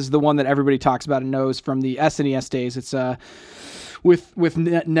Earthbound is the one that everybody talks about and knows from the SNES days. It's with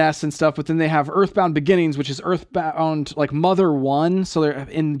NES and stuff, but then they have Earthbound Beginnings, which is Earthbound like Mother 1. So they're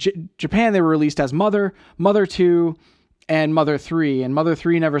in Japan they were released as Mother 2, and Mother 3, and Mother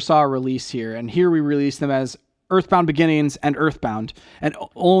 3 never saw a release here, and here we released them as Earthbound Beginnings and Earthbound, and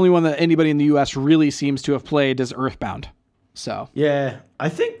only one that anybody in the US really seems to have played is Earthbound. So Yeah, I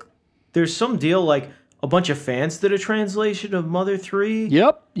think there's some deal like a bunch of fans did a translation of Mother 3.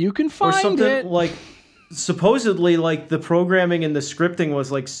 yep, you can Or find something it. like supposedly like the programming and the scripting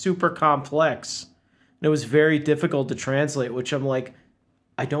was like super complex. And it was very difficult to translate, which I'm like,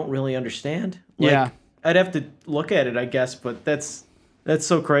 I don't really understand. Like, Yeah. I'd have to look at it, I guess, but that's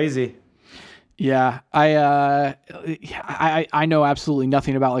so crazy. Yeah, I know absolutely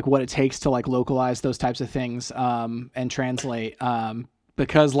nothing about like what it takes to like localize those types of things and translate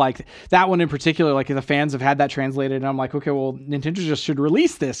because like that one in particular, like the fans have had that translated, and I'm like, okay, well, Nintendo just should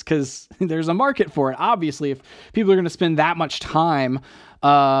release this because there's a market for it. Obviously, if people are going to spend that much time,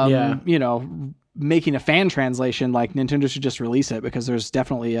 you know, making a fan translation, like Nintendo should just release it because there's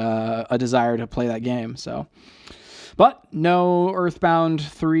definitely a desire to play that game. So. But no Earthbound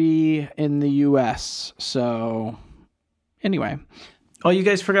 3 in the US. So, anyway. Oh, you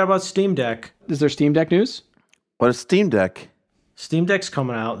guys forgot about Steam Deck. Is there Steam Deck news? what is Steam Deck? Steam Deck's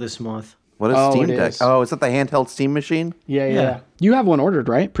coming out this month. What is Oh, Steam it Deck? is. Oh, is that the handheld Steam machine? Yeah. You have one ordered,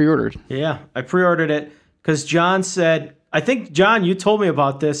 right? Pre-ordered. Yeah, I pre-ordered it because John said, I think, John, you told me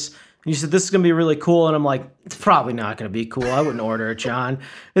about this. And you said, this is going to be really cool. And I'm like, it's probably not going to be cool. I wouldn't order it, John.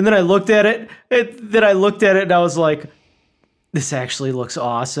 And then I looked at it. And I was like, this actually looks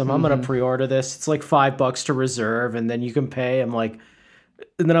awesome. I'm going to pre-order this. It's like $5 to reserve, and then you can pay. And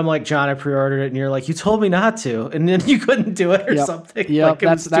then I'm like, John, I pre-ordered it. And you're like, you told me not to. And then you couldn't do it or something. Yeah, Like, it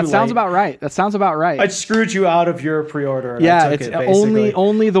was that too sounds late. about right. That sounds about right. I screwed you out of your pre-order. And yeah, I took it's it, basically.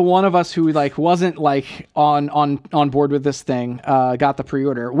 only the one of us who like wasn't like on board with this thing got the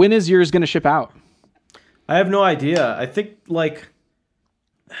pre-order. When is yours going to ship out? I have no idea. I think like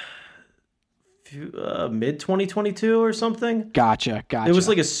mid 2022 or something. Gotcha. It was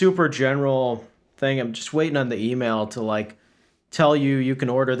like a super general thing. I'm just waiting on the email to like tell you can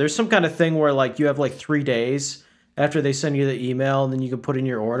order. There's some kind of thing where like you have like 3 days after they send you the email, and then you can put in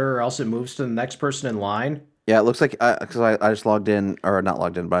your order, or else it moves to the next person in line. Yeah, it looks like because I just logged in, or not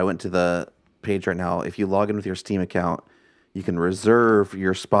logged in, but I went to the page right now. If you log in with your Steam account, you can reserve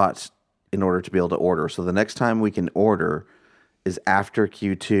your spots in order to be able to order. So the next time we can order is after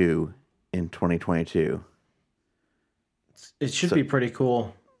Q2 in 2022. It should be pretty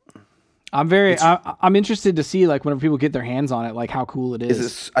cool. I'm interested to see like whenever people get their hands on it, like how cool it is.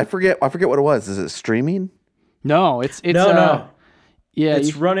 Is it, I forget what it was. Is it streaming? No, it's No. Yeah,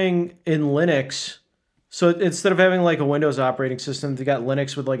 It's running in Linux. So instead of having like a Windows operating system, they got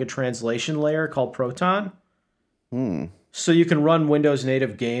Linux with like a translation layer called Proton. So you can run Windows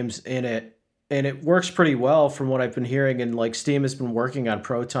native games in it, and it works pretty well from what I've been hearing. And like Steam has been working on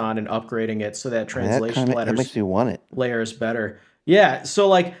Proton and upgrading it so that translation That makes me want it. layer is better. Yeah. So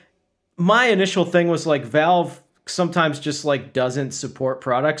like my initial thing was like Valve sometimes just like doesn't support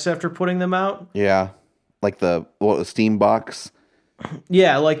products after putting them out. Yeah, like the Steam box.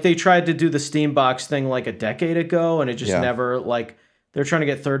 Yeah, like they tried to do the Steambox thing like a decade ago, and it just Yeah. never like they're trying to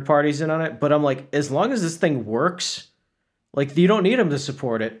get third parties in on it. But I'm like, as long as this thing works, like you don't need them to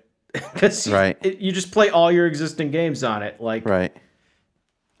support it because Right. you just play all your existing games on it. Like, Right.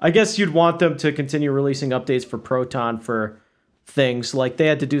 I guess you'd want them to continue releasing updates for Proton for things like they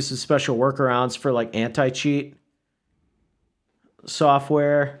had to do some special workarounds for like anti-cheat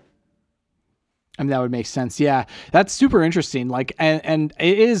software. I mean, that would make sense. Yeah, that's super interesting. Like, and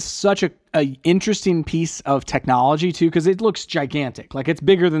it is such a interesting piece of technology too, because it looks gigantic. Like it's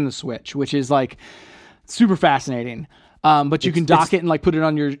bigger than the Switch, which is like super fascinating. But you can dock it and like put it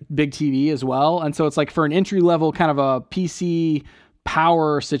on your big TV as well. And so it's like for an entry level kind of a PC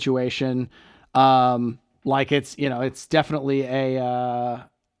power situation, like it's definitely a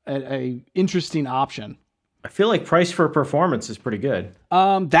interesting option. I feel like price for performance is pretty good.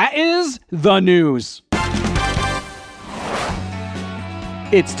 That is the news.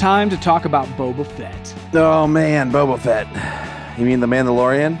 It's time to talk about Boba Fett. Oh man, Boba Fett. You mean the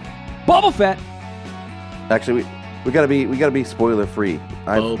Mandalorian? Boba Fett. Actually, we gotta be spoiler free.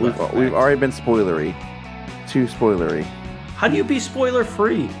 We've already been spoilery, too spoilery. How do you be spoiler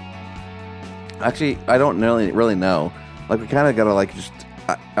free? Actually, I don't really know. Like we kind of gotta like just.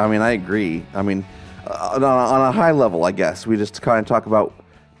 I mean, I agree. I mean, on a high level, I guess we just kind of talk about.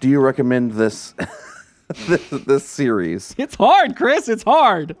 Do you recommend this this series? It's hard, Chris. It's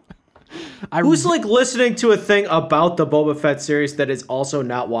hard. Who's like listening to a thing about the Boba Fett series that is also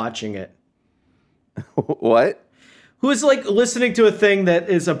not watching it? What? Who's like listening to a thing that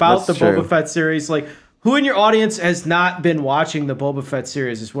is about That's the true. Boba Fett series? Like, who in your audience has not been watching the Boba Fett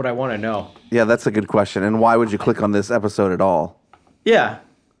series is what I want to know. Yeah, that's a good question. And why would you click on this episode at all? Yeah.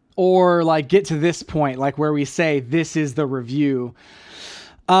 Or like get to this point, like where we say this is the review.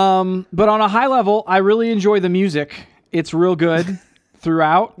 But on a high level, I really enjoy the music. It's real good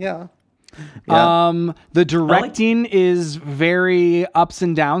throughout. Yeah. The directing is very ups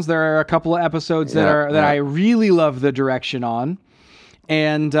and downs. There are a couple of episodes that I really love the direction on.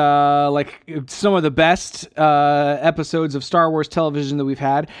 And like some of the best episodes of Star Wars television that we've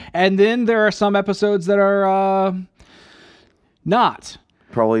had. And then there are some episodes that are not.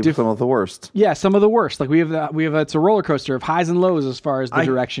 Probably some of the worst. Yeah, some of the worst. Like we have it's a roller coaster of highs and lows as far as the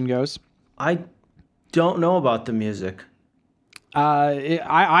direction goes. I don't know about the music.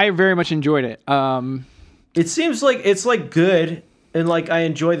 I very much enjoyed it. It seems like it's like good and like I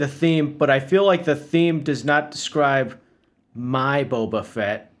enjoy the theme, but I feel like the theme does not describe my Boba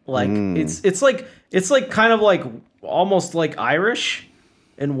Fett. Like it's like kind of like almost like Irish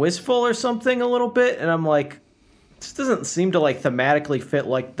and wistful or something a little bit, and I'm like, this doesn't seem to like thematically fit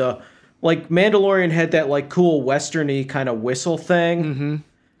like the like Mandalorian had that like cool westerny kind of whistle thing.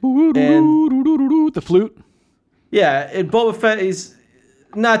 And the flute. yeah, and Boba Fett is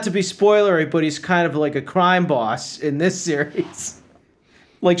not to be spoilery, but he's kind of like a crime boss in this series.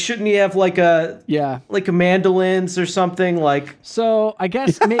 Like, shouldn't he have like a mandolins or something like? So I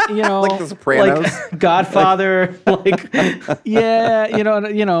guess like The Sopranos. Like Godfather, like yeah,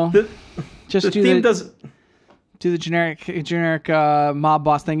 just the do theme the doesn't. do the generic mob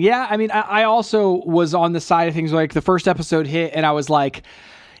boss thing. Yeah, I mean, I also was on the side of things like the first episode hit, and I was like,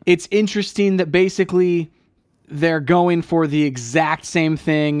 it's interesting that basically they're going for the exact same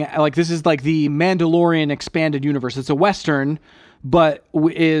thing. Like this is like the Mandalorian expanded universe. It's a Western, but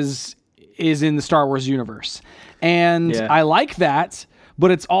is in the Star Wars universe. And Yeah. I like that, but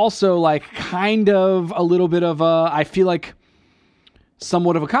it's also like kind of a little bit of I feel like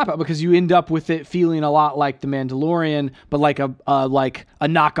somewhat of a cop-out because you end up with it feeling a lot like the Mandalorian, but like a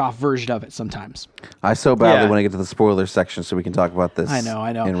knockoff version of it sometimes. I so badly Yeah. want to get to the spoiler section so we can talk about this. I know.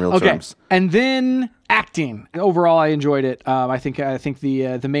 In real Okay. terms. And then acting. Overall, I enjoyed it. I think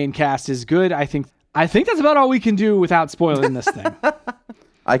the main cast is good. I think that's about all we can do without spoiling this thing.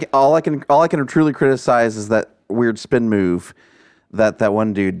 All I can truly criticize is that weird spin move that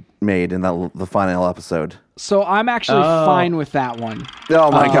one dude made in the final episode. So I'm actually fine with that one.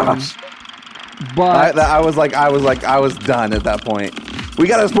 Oh my gosh! But I was done at that point. We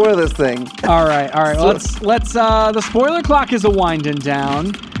gotta spoil this thing. all right. Let's the spoiler clock is a winding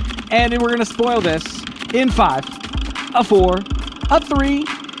down, and we're gonna spoil this in 5, a 4, a 3,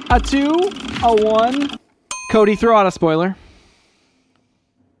 a 2, a 1. Cody, throw out a spoiler.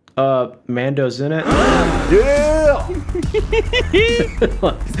 Mando's in it. Yeah! It's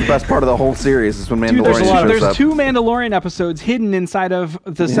the best part of the whole series is when Mandalorian shows There's up. 2 Mandalorian episodes hidden inside of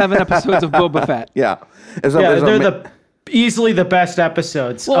the 7 episodes of Boba Fett. Yeah. They're easily the best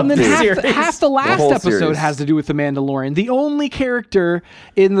episodes Well, of and then the half, series. half the last whole episode series. has to do with the Mandalorian. The only character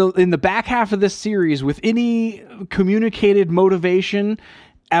in the back half of this series with any communicated motivation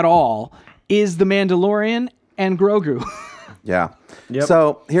at all is the Mandalorian and Grogu. Yeah. Yep.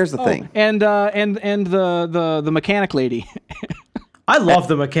 So here's the thing. and the mechanic lady. I love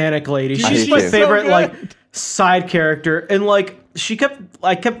the mechanic lady. I She's do my too. favorite So like good. side character, and like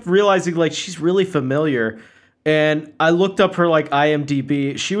I kept realizing like she's really familiar, and I looked up her like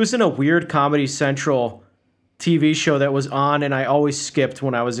IMDb. She was in a weird Comedy Central TV show that was on, and I always skipped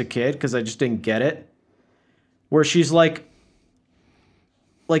when I was a kid because I just didn't get it. Where she's like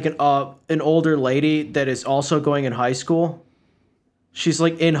an older lady that is also going in high school. She's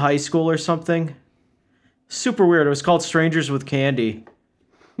like in high school or something. Super weird. It was called Strangers with Candy.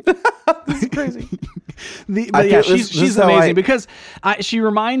 Crazy. She's amazing because she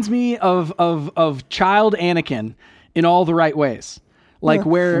reminds me of child Anakin in all the right ways. Like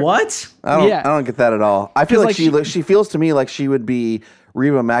where What? I Yeah. don't get that at all. I feel like like she feels to me like she would be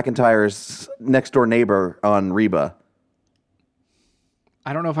Reba McEntire's next door neighbor on Reba.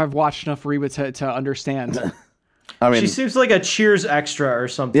 I don't know if I've watched enough Reba to understand. I mean, She seems like a Cheers extra or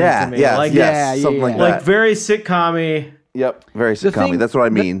something yeah, to me. yes, like, yes, yeah, something yeah. like like that. very sitcom-y. Yep, very sitcom-y. thing- That's what I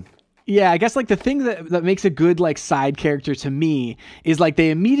mean. Yeah, I guess like the thing that makes a good like side character to me is like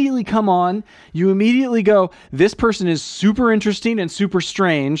they immediately come on, you immediately go, this person is super interesting and super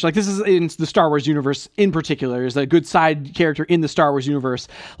strange. Like this is in the Star Wars universe in particular, is a good side character in the Star Wars universe.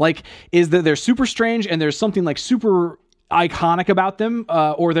 Like is that they're super strange and there's something like super iconic about them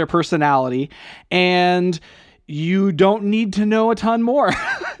or their personality, and you don't need to know a ton more.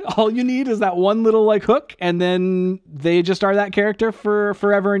 All you need is that one little like hook, and then they just are that character for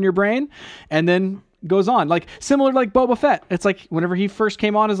forever in your brain, and then goes on. Like similar to like Boba Fett. It's like whenever he first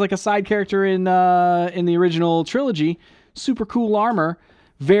came on as like a side character in the original trilogy, super cool armor,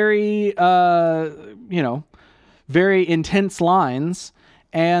 very very intense lines,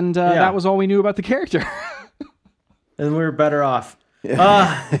 and that was all we knew about the character. And we were better off.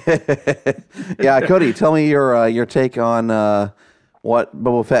 Yeah, Cody, tell me your take on what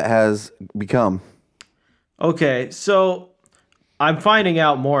Boba Fett has become. Okay, so I'm finding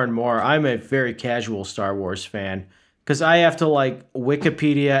out more and more. I'm a very casual Star Wars fan because I have to like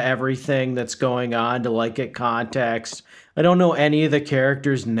Wikipedia everything that's going on to like get context. I don't know any of the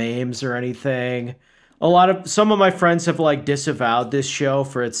characters' names or anything. Some of my friends have like disavowed this show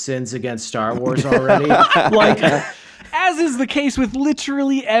for its sins against Star Wars already. Like, As is the case with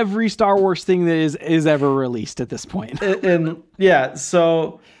literally every Star Wars thing that is ever released at this point. and yeah,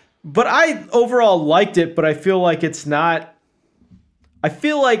 so, but I overall liked it, but I feel like it's not. I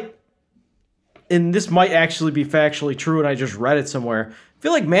feel like, and this might actually be factually true, and I just read it somewhere. I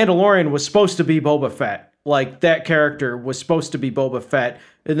feel like Mandalorian was supposed to be Boba Fett. Like that character was supposed to be Boba Fett,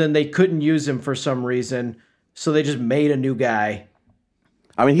 and then they couldn't use him for some reason, so they just made a new guy.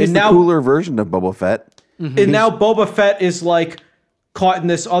 I mean, he's And the now- cooler version of Boba Fett. And now Boba Fett is like caught in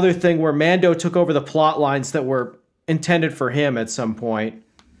this other thing where Mando took over the plot lines that were intended for him at some point.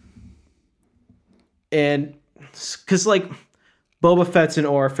 And because like Boba Fett's an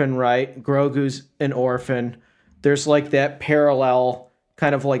orphan, right? Grogu's an orphan. There's like that parallel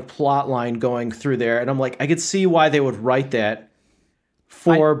kind of like plot line going through there. And I'm like, I could see why they would write that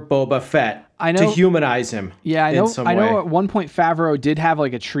for Boba Fett I know- to humanize him. Yeah, I in know. some I know. way. At one point, Favreau did have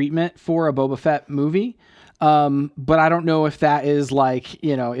like a treatment for a Boba Fett movie, but I don't know if that is like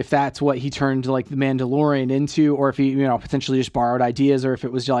if that's what he turned like the Mandalorian into, or if he potentially just borrowed ideas, or if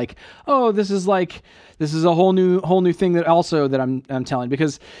it was like, oh, this is a whole new thing that I'm telling,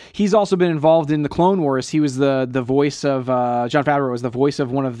 because he's also been involved in the Clone Wars. He was the voice of Jon Favreau was the voice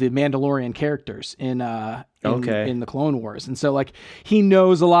of one of the Mandalorian characters in the Clone Wars, and so like he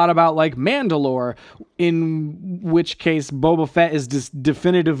knows a lot about like Mandalore, in which case Boba Fett is just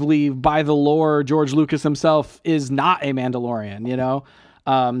definitively, by the lore, George Lucas himself is not a Mandalorian.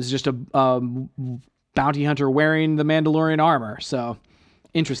 He's just a bounty hunter wearing the Mandalorian armor. So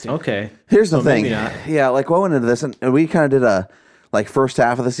Interesting. Okay. Here's the So thing. maybe not. Yeah, like what went into this, and we kind of did a like first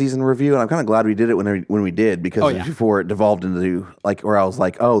half of the season review, and I'm kind of glad we did it when we did because before it devolved into like where I was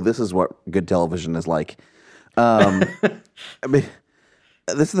like, oh, this is what good television is like. I mean,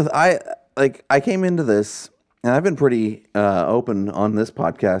 this is I came into this, and I've been pretty open on this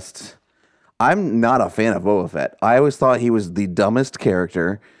podcast. I'm not a fan of Boba Fett. I always thought he was the dumbest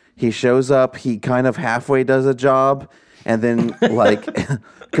character. He shows up, he kind of halfway does a job, and then like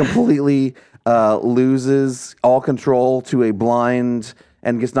completely loses all control to a blind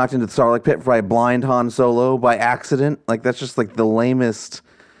and gets knocked into the Sarlacc pit by a blind Han Solo by accident. Like that's just like the lamest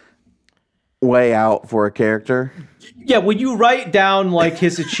way out for a character. Yeah, when you write down like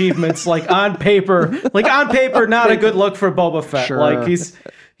his achievements, like on paper, not a good look for Boba Fett. Sure. Like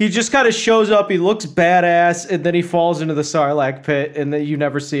he just kind of shows up, he looks badass, and then he falls into the Sarlacc pit, and then you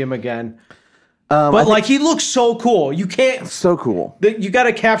never see him again. But like he looks so cool. You can't. So cool. You got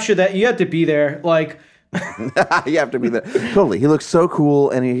to capture that. You have to be there. Like You have to be there. Totally. He looks so cool,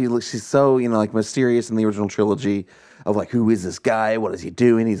 and he's so, like mysterious in the original trilogy of like, who is this guy? What is he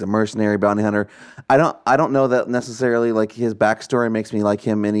doing? He's a mercenary bounty hunter. I don't know that necessarily like his backstory makes me like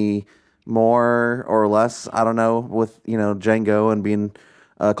him any more or less. I don't know, with Jango and being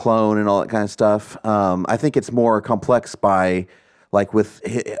a clone and all that kind of stuff. I think it's more complex by like with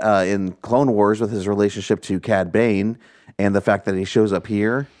in Clone Wars with his relationship to Cad Bane and the fact that he shows up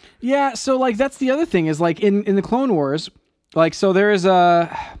here. Yeah, so like that's the other thing is like in the Clone Wars, like so there is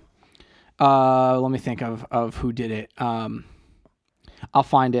a let me think of who did it. I'll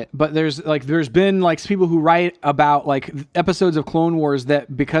find it. But there's been like people who write about like episodes of Clone Wars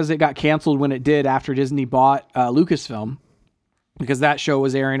that because it got canceled when it did after Disney bought Lucasfilm, because that show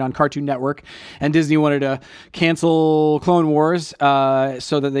was airing on Cartoon Network and Disney wanted to cancel Clone Wars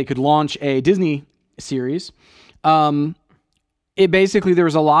so that they could launch a Disney series. It basically there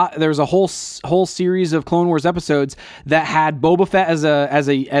was a whole series of Clone Wars episodes that had Boba Fett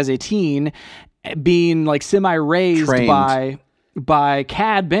as a teen being like semi-raised by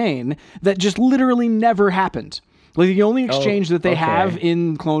Cad Bane that just literally never happened. Like the only exchange that they have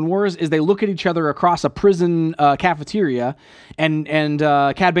in Clone Wars is they look at each other across a prison cafeteria, and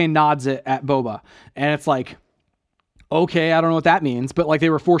Cad Bane nods at Boba, and it's like, okay, I don't know what that means, but like they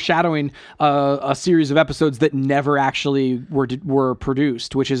were foreshadowing a series of episodes that never actually were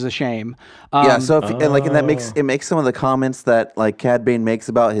produced, which is a shame. Yeah, so and that makes some of the comments that like Cad Bane makes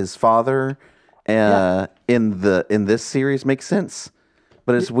about his father in this series make sense,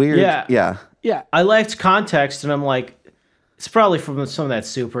 but it's weird. Yeah. I lacked context, and I'm like, it's probably from some of that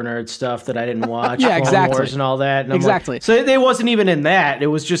super nerd stuff that I didn't watch. Clone Wars and all that. And exactly. So it wasn't even in that. It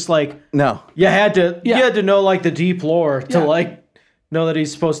was just like, no, you had to know like the deep lore to like know that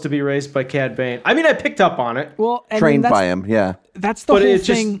he's supposed to be raised by Cad Bane. I mean, I picked up on it. Well, trained by him. Yeah, that's the whole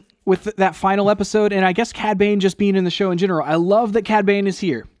thing with that final episode, and I guess Cad Bane just being in the show in general. I love that Cad Bane is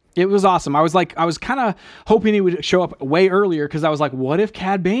here. It was awesome. I was kind of hoping he would show up way earlier because I was like, what if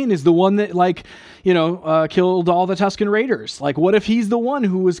Cad Bane is the one that killed all the Tusken Raiders? Like, what if he's the one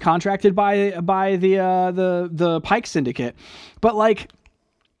who was contracted by the Pike Syndicate? But like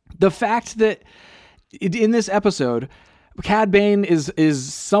the fact that in this episode, Cad Bane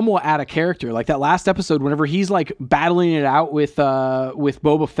is somewhat out of character. Like that last episode, whenever he's like battling it out with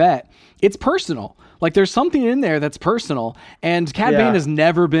Boba Fett, it's personal. Like there's something in there that's personal, and Cad Bane has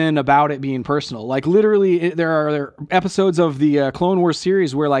never been about it being personal. Like literally, there are episodes of the Clone Wars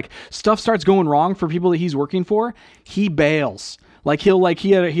series where like stuff starts going wrong for people that he's working for. He bails. Like he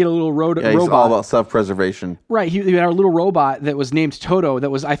had a little robot. He's all about self-preservation. Right. He had a little robot that was named Toto that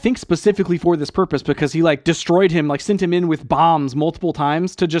was, I think, specifically for this purpose because he like destroyed him, like sent him in with bombs multiple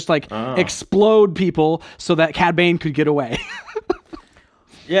times to just like explode people so that Cad Bane could get away.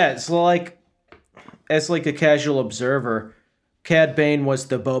 Yeah, it's like, as like a casual observer, Cad Bane was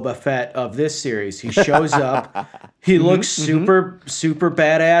the Boba Fett of this series. He shows up, he looks super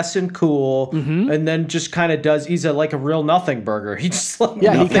badass and cool, and then just kind of he's like a real nothing burger. He just like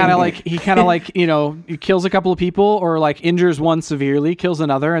he kind of like he kills a couple of people or like injures one severely, kills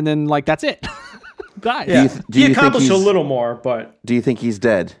another, and then like that's it. Dies. Yeah. He accomplished a little more, but do you think he's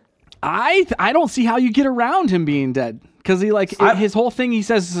dead? I don't see how you get around him being dead. Because his whole thing, he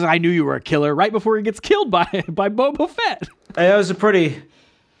says, "I knew you were a killer," right before he gets killed by Boba Fett. It was a pretty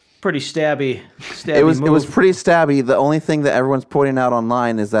stabby. It was pretty stabby. The only thing that everyone's pointing out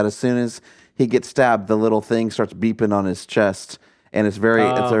online is that as soon as he gets stabbed, the little thing starts beeping on his chest, and it's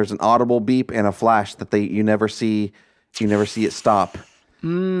there's an audible beep and a flash that you never see it stop.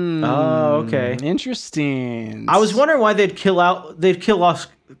 Oh, okay, interesting. I was wondering why they'd kill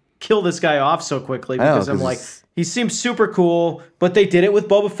this guy off so quickly because I'm like, he seems super cool, but they did it with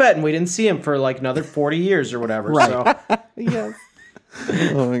Boba Fett, and we didn't see him for like another 40 years or whatever. Right. So Yes.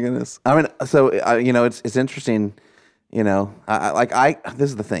 Oh my goodness. I mean, so it's interesting. This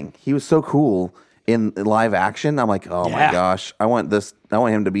is the thing. He was so cool in live action. I'm like, oh my gosh, I want this. I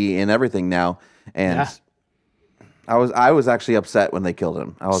want him to be in everything now. And I was actually upset when they killed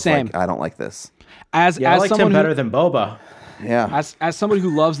him. I was like, I don't like this. I liked him better than Boba. Yeah. As somebody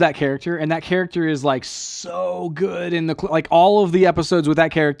who loves that character, and that character is like so good in like all of the episodes with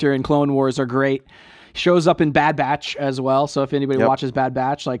that character in Clone Wars are great. Shows up in Bad Batch as well. So if anybody watches Bad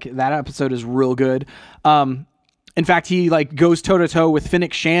Batch, like that episode is real good. In fact, he like goes toe to toe with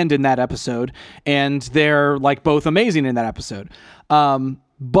Fennec Shand in that episode, and they're like both amazing in that episode.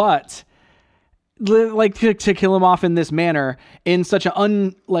 But like to kill him off in this manner in such a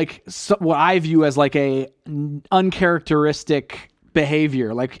what I view as like a uncharacteristic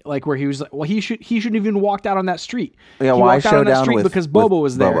behavior, like where he was like, well, he shouldn't even walked out on that street. Yeah, he why walked out on that showdown street because Boba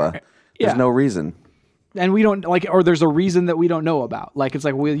was there. Boba. There's no reason. And we don't or there's a reason that we don't know about. Like, it's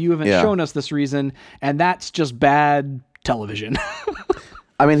like, well, you haven't shown us this reason, and that's just bad television.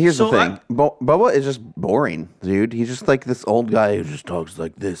 I mean, here's the thing. Boba is just boring, dude. He's just like this old guy who just talks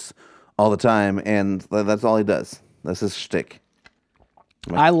like this all the time, and that's all he does. That's his shtick.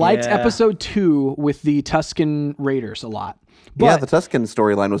 I liked episode 2 with the Tusken Raiders a lot. But, the Tusken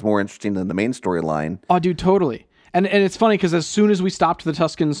storyline was more interesting than the main storyline. Oh, dude, totally. And it's funny because as soon as we stopped the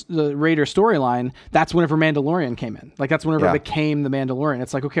Tusken Raider storyline, that's whenever Mandalorian came in. Like, that's whenever it became the Mandalorian.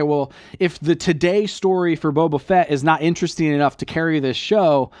 It's like, okay, well, if the today story for Boba Fett is not interesting enough to carry this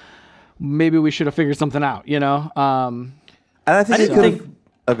show, maybe we should have figured something out, you know? And I think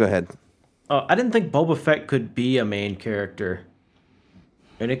oh, go ahead. I didn't think Boba Fett could be a main character.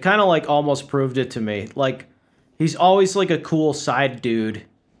 And it kind of like almost proved it to me. Like, he's always like a cool side dude.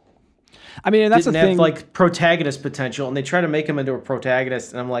 I mean, and that's didn't the thing. have like protagonist potential, and they try to make him into a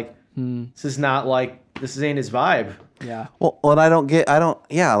protagonist, and I'm like, this is not like, this ain't his vibe. Yeah. Well, and I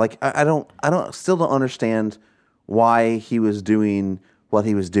still don't understand why he was doing what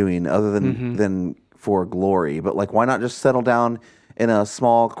he was doing, other than for glory. But like, why not just settle down in a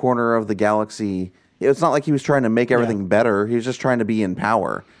small corner of the galaxy? It's not like he was trying to make everything better. He was just trying to be in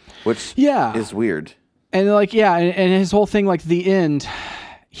power, which is weird. And like, and his whole thing, like the end,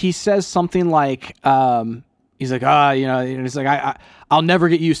 he says something like, he's like, he's like, I'll never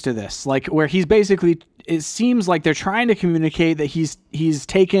get used to this. Like, where he's basically, it seems like they're trying to communicate that he's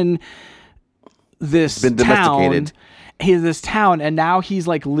taken this town, and now he's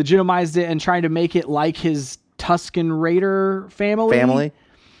like legitimized it and trying to make it like his Tusken Raider family.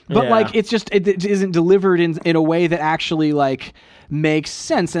 But like, it's just, it isn't delivered in a way that actually like makes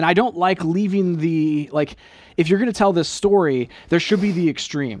sense. And I don't like leaving if you're going to tell this story, there should be the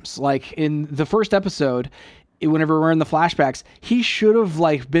extremes. Like in the first episode, whenever we're in the flashbacks, he should have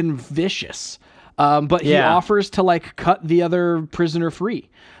like been vicious. But he offers to like cut the other prisoner free.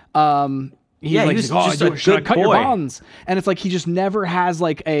 He was just a good cut your bonds. And it's like, he just never has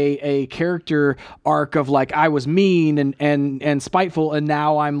like a character arc of like, I was mean and spiteful, and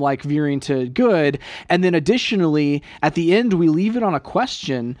now I'm like veering to good. And then additionally, at the end, we leave it on a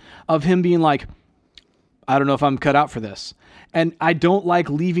question of him being like, I don't know if I'm cut out for this. And I don't like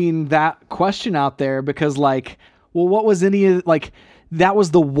leaving that question out there because like, well, what was that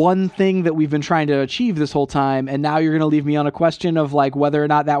was the one thing that we've been trying to achieve this whole time. And now you're going to leave me on a question of like, whether or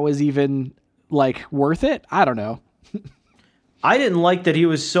not that was even like worth it. I don't know. I didn't like that he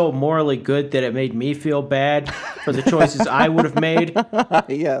was so morally good that it made me feel bad for the choices I would have made.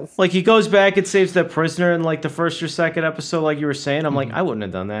 Yes. Like, he goes back and saves that prisoner in like the first or second episode, like you were saying. I'm like, I wouldn't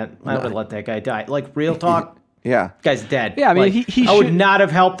have done that. I would have let that guy die. Like, real talk. Yeah. Guy's dead. Yeah, I mean, like, he I would not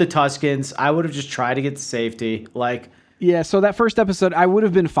have helped the Tuskens. I would have just tried to get to safety. Like, yeah, so that first episode, I would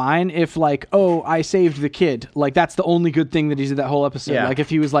have been fine if like, oh, I saved the kid. Like, that's the only good thing that he did that whole episode. Yeah. Like, if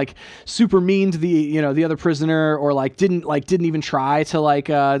he was like super mean to the other prisoner, or like didn't even try to like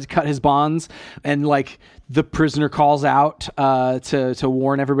cut his bonds, and like the prisoner calls out to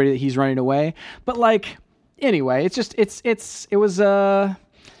warn everybody that he's running away. But like, anyway, it's just he's a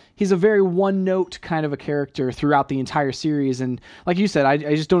very one-note kind of a character throughout the entire series, and like you said,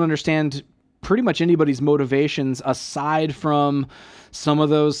 I just don't understand pretty much anybody's motivations aside from some of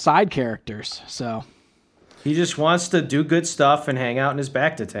those side characters. So he just wants to do good stuff and hang out in his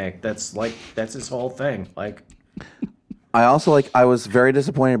bacta tank. That's his whole thing. Like, I also I was very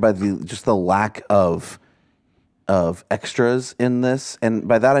disappointed by the lack of extras in this, and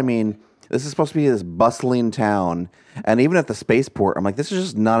by that I mean this is supposed to be this bustling town, and even at the spaceport, I'm like, this is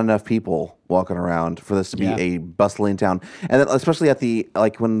just not enough people walking around for this to be a bustling town. And then especially at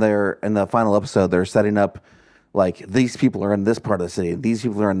when they're in the final episode, they're setting up like these people are in this part of the city, these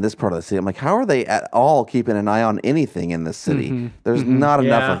people are in this part of the city. I'm like, how are they at all keeping an eye on anything in this city? There's not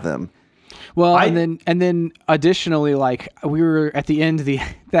enough Yeah. of them. Well, and then additionally, like we were at the end of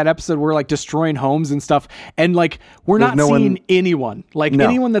that episode, we're like destroying homes and stuff, and like we're There's not no seeing one- anyone, like No.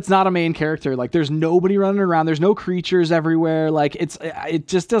 anyone that's not a main character. Like there's nobody running around. There's no creatures everywhere. Like it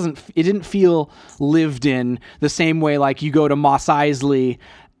just doesn't. It didn't feel lived in the same way. Like you go to Mos Eisley.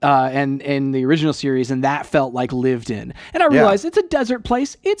 And in the original series, and that felt like lived in. And I realized it's a desert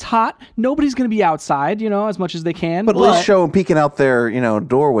place. It's hot. Nobody's going to be outside, as much as they can. But at least show them peeking out their,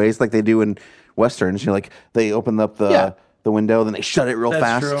 doorways like they do in westerns. Like they open up the window, then they shut it real That's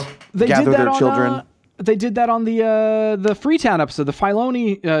fast. true. They Gather did that their on, children. They did that on the Freetown episode, the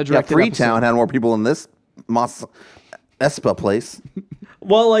Filoni directed Freetown episode. had more people in this Mos Espa place.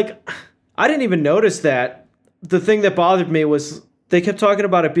 Well, like, I didn't even notice that. The thing that bothered me was they kept talking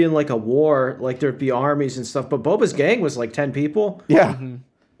about it being like a war, like there'd be armies and stuff, but Boba's gang was like 10 people. Yeah.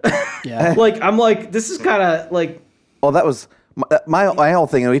 Yeah. Like, I'm like, this is kind of like, Well, that was my whole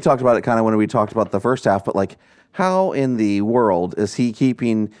thing, and we talked about it kind of when we talked about the first half. But like, how in the world is he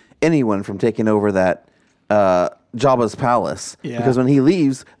keeping anyone from taking over that Jabba's palace? Yeah. Because when he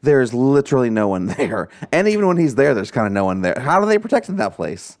leaves, there's literally no one there, and even when he's there, there's kind of no one there. How are they protecting that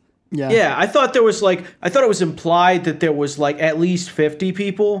place? yeah, I thought it was implied that there was like at least 50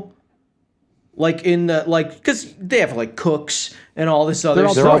 people. Like in the, like, because they have like cooks and all this other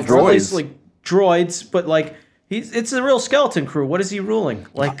all stuff. droids. Or at least, like droids, but like, it's a real skeleton crew. What is he ruling?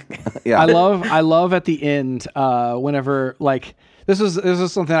 Like, Yeah. I love at the end whenever like this was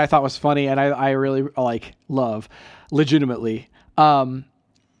something I thought was funny and I really like love legitimately.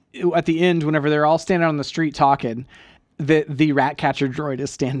 At the end, whenever they're all standing on the street talking, the rat catcher droid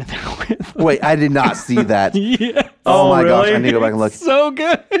is standing there with them. Wait, I did not see that. Yeah, Oh my gosh, really? I need to go back and look. so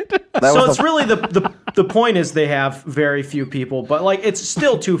good. That so was it's really the point is they have very few people, but like it's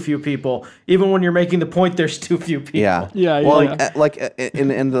still too few people. Even when you're making the point, there's too few people. Yeah. Yeah, Well, yeah.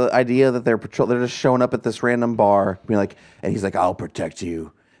 in the idea that they're just showing up at this random bar, being like, and he's like, "I'll protect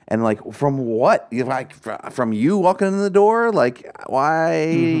you," and like, from what? Like from you walking in the door? Like,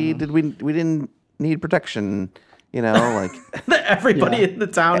 why did we didn't need protection? Like, Everybody Yeah. in the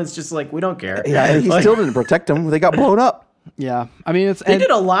town is just like, we don't care. yeah, and he Like, still didn't protect them. They got blown up. Yeah, I mean they did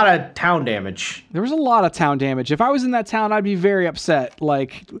a lot of town damage. there was a lot of town damage. If I was in that town, I'd be very upset.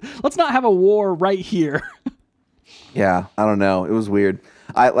 Like, let's not have a war right here. Yeah, I don't know. It was weird.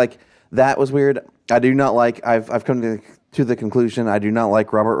 That was weird. I do not like. I've come to the conclusion. I do not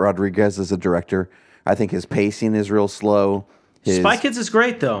like Robert Rodriguez as a director. I think his pacing is real slow. Spy Kids is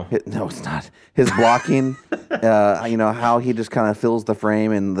great though. No, it's not. His blocking, how he just kind of fills the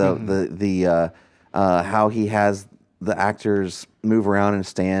frame, and the how he has the actors move around and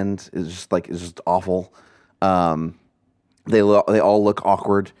stand is just awful. They all look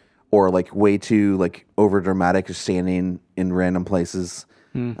awkward or like way too like over dramatic, just standing in random places.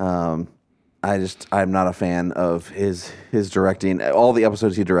 I'm not a fan of his directing. All the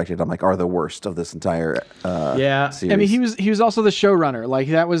episodes he directed, I'm like, are the worst of this entire Yeah. series. I mean, he was also the showrunner. Like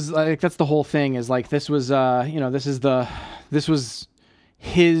that's the whole thing. Is like this was this was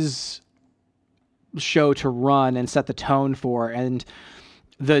his show to run and set the tone for, and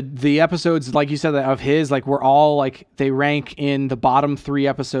the episodes, like you said, of his, like, were all like they rank in the bottom 3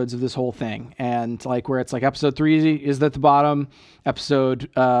 episodes of this whole thing, and like where it's like episode 3 is at the bottom, episode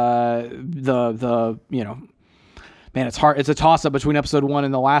man, it's hard. It's a toss up between episode 1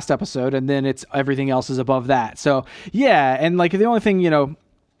 and the last episode, and then it's everything else is above that. So yeah, and like the only thing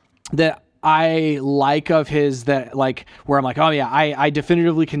that I like of his that like where I'm like, oh yeah, I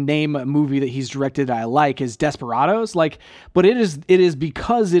definitively can name a movie that he's directed that I like is Desperados. Like, but it is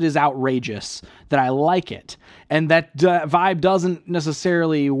because it is outrageous that I like it, and that vibe doesn't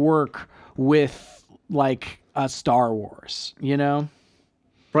necessarily work with like a Star Wars,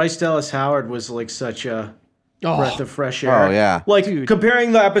 Bryce Dallas Howard was like such a breath of fresh air. Oh, yeah. Like Dude.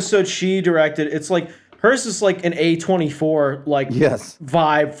 comparing the episode she directed, it's like hers is like an A24 like Yes.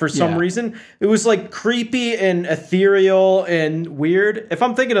 vibe for some Yeah. reason. It was like creepy and ethereal and weird. If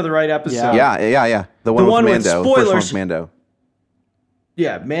I'm thinking of the right episode. Yeah. The one, one with with Mando. The first one spoilers. with Mando.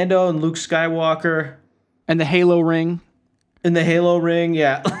 Yeah, Mando and Luke Skywalker and the Halo ring, in the Halo ring.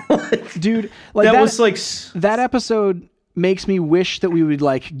 Yeah. dude. Like that was like that episode makes me wish that we would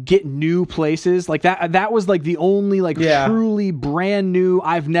like get new places like that was like the only like Yeah. truly brand new,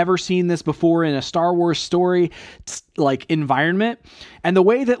 I've never seen this before in a Star Wars story. like environment, and the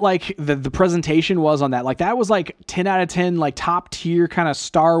way that like the presentation was on that, like that was like 10 out of 10, like top tier kind of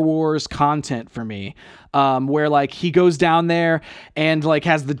Star Wars content for me. Where like he goes down there and like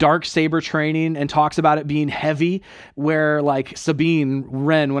has the dark saber training and talks about it being heavy, where like Sabine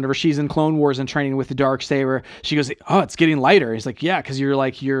Wren, whenever she's in Clone Wars and training with the dark saber, she goes, oh, it's getting lighter. He's like, yeah, because you're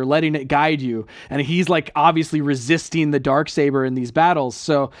letting it guide you. And he's like obviously resisting the dark saber in these battles,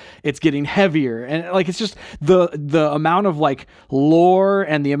 so it's getting heavier. And like it's just the amount of like lore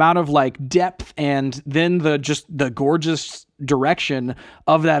and the amount of like depth, and then the gorgeous direction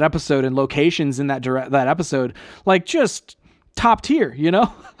of that episode and locations in that episode, like just top tier, you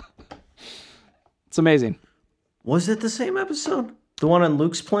know. It's amazing. Was it the same episode? The one on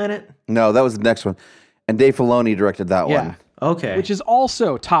Luke's planet? No, that was the next one. And Dave Filoni directed that one. Okay. Which is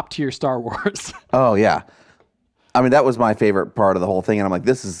also top tier Star Wars. Oh, yeah. I mean, that was my favorite part of the whole thing. And I'm like,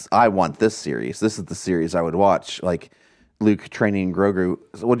 I want this series. This is the series I would watch. Like Luke training Grogu.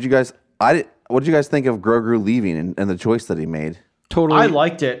 So what did you guys think of Grogu leaving and the choice that he made? Totally. I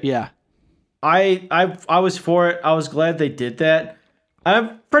liked it. Yeah. I was for it. I was glad they did that.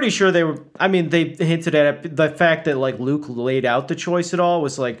 I'm pretty sure they hinted at it. The fact that like Luke laid out the choice at all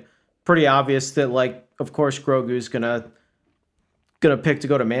was like pretty obvious that like, of course, Grogu's gonna pick to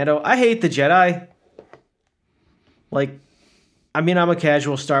go to Mando. I hate the Jedi. Like, I mean, I'm a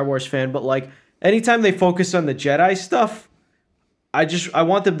casual Star Wars fan, but like anytime they focus on the Jedi stuff, I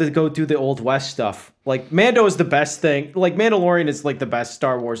want them to go do the Old West stuff. Like Mando is the best thing. Like Mandalorian is like the best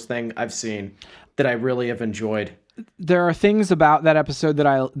Star Wars thing I've seen that I really have enjoyed. There are things about that episode that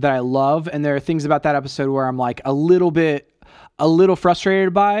I love, and there are things about that episode where I'm like a little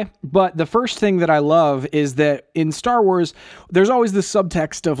frustrated by. But the first thing that I love is that in Star Wars, there's always this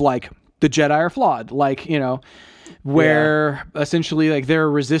subtext of like the Jedi are flawed, like, you know, where essentially like their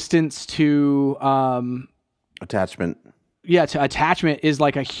resistance to attachment. Yeah, to attachment is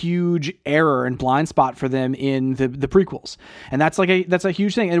like a huge error and blind spot for them in the prequels. And that's a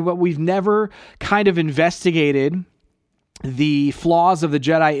huge thing. And what we've never kind of investigated the flaws of the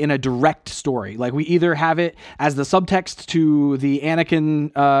Jedi in a direct story. Like we either have it as the subtext to the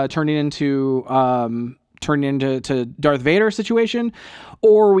Anakin turning into Darth Vader situation,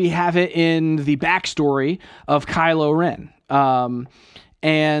 or we have it in the backstory of Kylo Ren.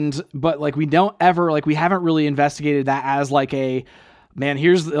 But like we don't ever, like we haven't really investigated that as like a, man,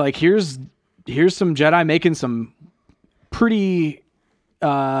 here's some Jedi making some pretty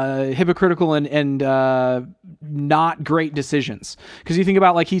hypocritical and not great decisions. Because you think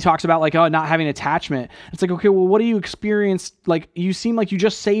about, like, he talks about like, oh, not having attachment. It's like, okay, well, what do you experience? Like, you seem like you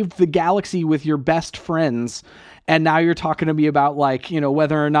just saved the galaxy with your best friends, and now you're talking to me about like, you know,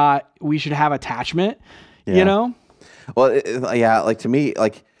 whether or not we should have attachment. You know. Well, like to me,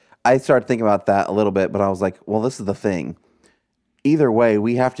 like I started thinking about that a little bit, but I was like, well, this is the thing. Either way,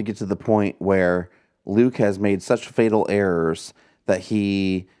 we have to get to the point where Luke has made such fatal errors that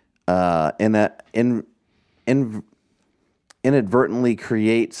he inadvertently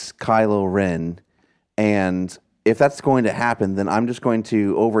creates Kylo Ren. And if that's going to happen, then I'm just going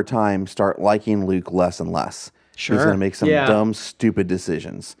to, over time, start liking Luke less and less. Sure. He's going to make some dumb, stupid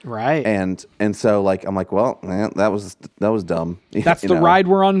decisions. Right. And so like I'm like, well, man, that was dumb. That's the ride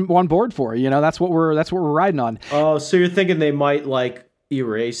we're on board for. You know, that's what we're riding on. Oh, so you're thinking they might like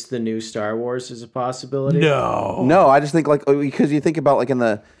erase the new Star Wars as a possibility? No, I just think like, because you think about like in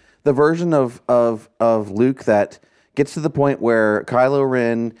the version of Luke that gets to the point where Kylo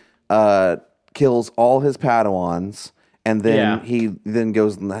Ren kills all his Padawans, and then he then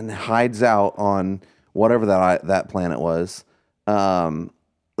goes and hides out on whatever that planet was,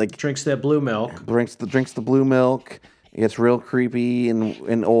 like drinks that blue milk. Drinks the blue milk. It gets real creepy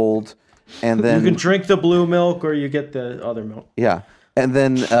and old, and then you can drink the blue milk or you get the other milk. Yeah, and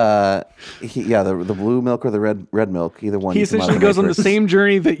then the blue milk or the red milk, either one. He essentially goes on the same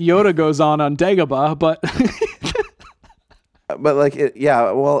journey that Yoda goes on Dagobah, but but like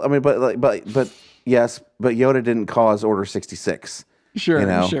well, I mean, but yes, but Yoda didn't cause Order 66. Sure, you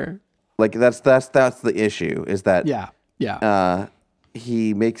know? Sure. Like that's the issue, is that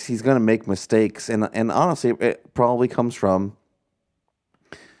he's going to make mistakes, and honestly, it probably comes from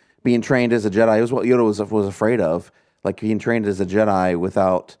being trained as a Jedi. It was what Yoda was afraid of, like being trained as a Jedi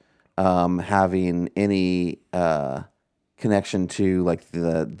without having any connection to like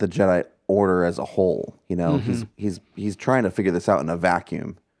the Jedi Order as a whole. You know, he's trying to figure this out in a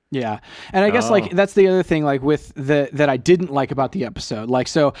vacuum. Yeah. And I guess like that's the other thing like with that I didn't like about the episode. Like,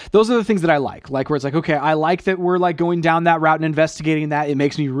 so those are the things that I like where it's like, okay, I like that we're like going down that route and investigating that. It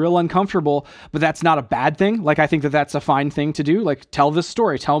makes me real uncomfortable, but that's not a bad thing. Like, I think that that's a fine thing to do. Like, tell this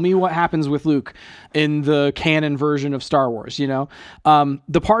story. Tell me what happens with Luke in the canon version of Star Wars, you know?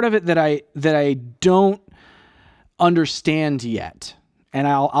 The part of it that I don't understand yet, and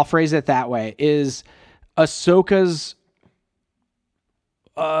I'll phrase it that way, is Ahsoka's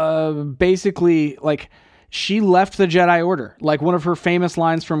basically like she left the Jedi Order. Like, one of her famous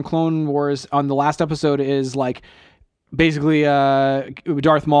lines from Clone Wars on the last episode is like basically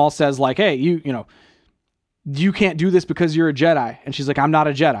Darth Maul says like, hey, you know you can't do this because you're a Jedi, and she's like, I'm not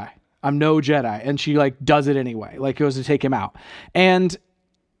a Jedi, I'm no Jedi, and she like does it anyway, like goes to take him out. And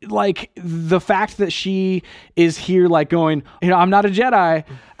like the fact that she is here like going, you know, I'm not a Jedi,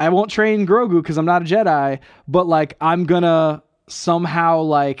 I won't train Grogu because I'm not a Jedi, but like I'm gonna somehow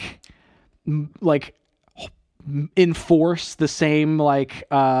like enforce the same like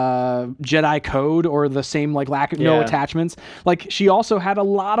Jedi code or the same like lack of no attachments. Like, she also had a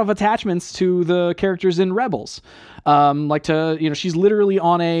lot of attachments to the characters in Rebels, like to, you know, she's literally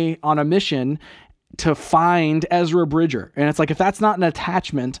on a mission to find Ezra Bridger, and it's like, if that's not an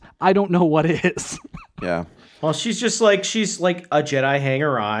attachment, I don't know what is. Yeah. Well, she's like a Jedi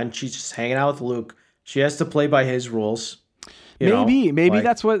hanger-on. She's just hanging out with Luke. She has to play by his rules. Maybe like,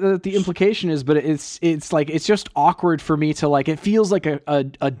 that's what the implication is, but it's like, it's just awkward for me to like, it feels like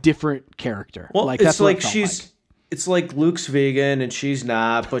a different character. Well, like, it's that's what like it's like Luke's vegan and she's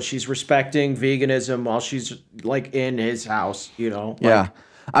not, but she's respecting veganism while she's like in his house, you know? Like, yeah.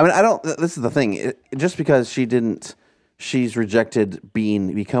 I mean, this is the thing. Just because she's rejected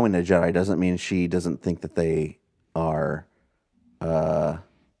becoming a Jedi doesn't mean she doesn't think that they are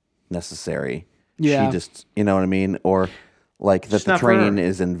necessary. Yeah. She just, you know what I mean? Or like that the training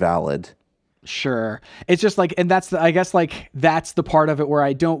is invalid. Sure. It's just like, and I guess like that's the part of it where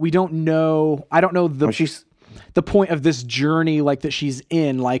I don't know the point of this journey, like that she's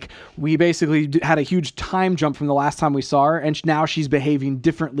in. Like, we basically had a huge time jump from the last time we saw her, and now she's behaving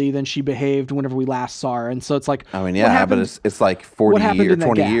differently than she behaved whenever we last saw her. And so it's like, I mean, yeah, but it's like 40 or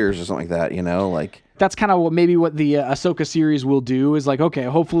 20 years or something like that, you know, like. That's kind of what the Ahsoka series will do, is like, okay,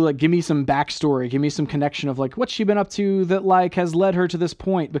 hopefully like give me some backstory, give me some connection of like what's she been up to that like has led her to this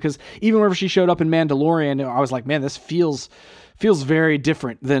point. Because even whenever she showed up in Mandalorian, I was like, man, this feels very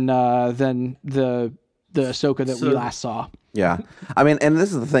different than the Ahsoka that we last saw. Yeah. I mean, and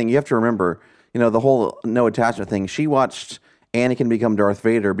this is the thing, you have to remember, you know, the whole no attachment thing. She watched Anakin become Darth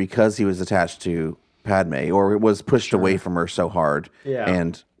Vader because he was attached to Padme, or it was pushed away from her so hard. Yeah.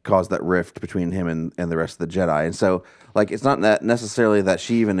 And caused that rift between him and the rest of the Jedi. And so, like, it's not necessarily that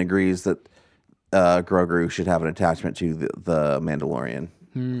she even agrees that Grogu should have an attachment to the Mandalorian.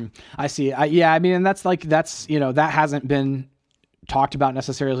 I see. I mean, and that's you know, that hasn't been talked about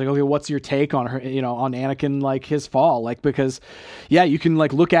necessarily. Like, okay, what's your take on her, you know, on Anakin, like his fall? Like, because yeah, you can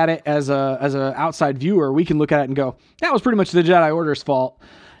like look at it as a outside viewer. We can look at it and go, that was pretty much the Jedi Order's fault.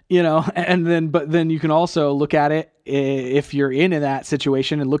 You know, but then you can also look at it if you're in that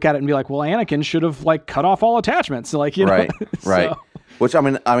situation and look at it and be like, well, Anakin should have like cut off all attachments. Like, you know, right. So. Which I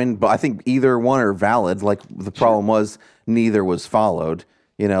mean, but I think either one are valid. Like, the problem was neither was followed.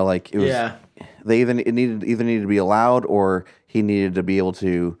 You know, like it was. They needed to be allowed, or he needed to be able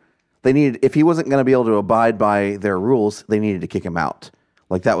to. If he wasn't going to be able to abide by their rules, they needed to kick him out.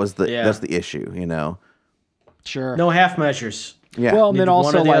 Like, that's the issue. You know. Sure. No half measures. Yeah. Well, and then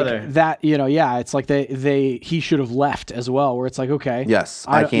also like other. that, you know, yeah, it's like he should have left as well, where it's like, okay, yes,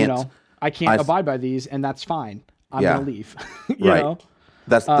 I can't abide by these, and that's fine. I'm gonna leave. you right. know?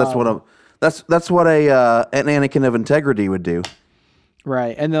 That's what an Anakin of integrity would do.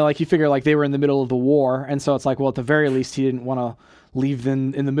 Right. And then like you figure like they were in the middle of the war, and so it's like, well, at the very least he didn't want to leave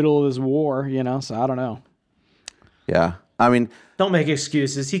in the middle of this war, you know. So I don't know. Yeah. I mean, don't make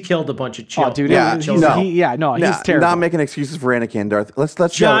excuses. He killed a bunch of children. Oh, dude, he's terrible. Not making excuses for Anakin, Darth. Let's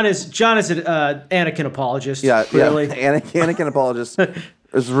John is an Anakin apologist. Yeah, clearly. Yeah. Anakin apologist.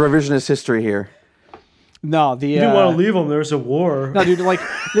 There's revisionist history here. No, you didn't want to leave him. There's a war. No, dude. Like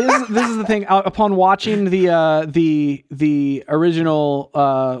this is the thing. Upon watching the original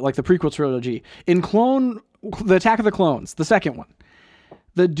like the prequel trilogy in the Attack of the Clones, the second one.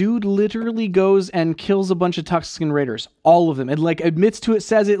 The dude literally goes and kills a bunch of Tusken Raiders, all of them, and like admits to it,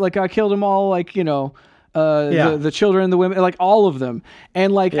 says it, like I killed them all, like, you know, the children, the women, like all of them,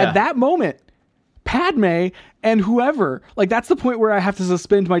 and like at that moment, Padme and whoever, like that's the point where I have to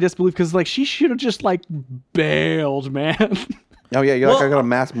suspend my disbelief, because like she should have just like bailed, man. Oh yeah, you're Well, like I got a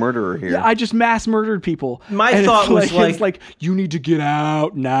mass murderer here. I just mass murdered people. My And thought it's was it's like, you need to get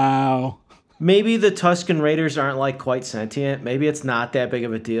out now. maybe the Tusken Raiders aren't like quite sentient. Maybe it's not that big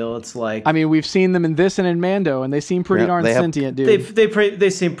of a deal. It's like I mean, we've seen them in this and in Mando, and they seem pretty Yeah, darn they have- sentient, dude. they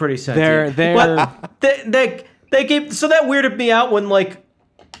seem pretty sentient. They're But they gave so that weirded me out when like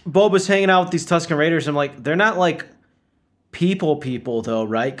Boba's hanging out with these Tusken Raiders. I'm like, they're not like people though,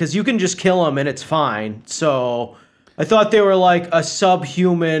 right? Because you can just kill them and it's fine. So I thought they were like a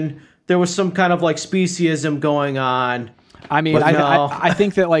subhuman. There was some kind of like speciesism going on. I mean, But no. I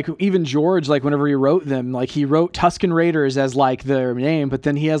think that like even George, like whenever he wrote them, like he wrote Tusken Raiders as like their name, but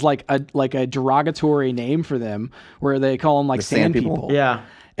then he has like a derogatory name for them where they call them like The sand sand people. people? Yeah.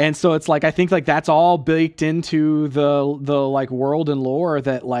 And so it's like I think like that's all baked into the like world and lore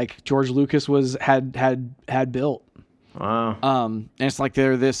that like George Lucas had built. Wow. And it's like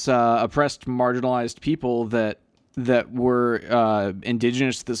they're this oppressed, marginalized people that were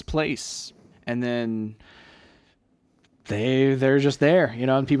indigenous to this place, and then they're just there, you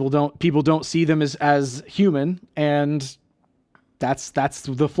know, and people don't see them as human, and that's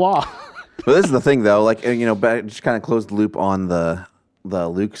the flaw. But this is the thing, though. Like, you know, but just kind of close the loop on the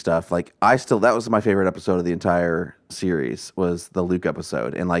Luke stuff. Like, that was my favorite episode of the entire series was the Luke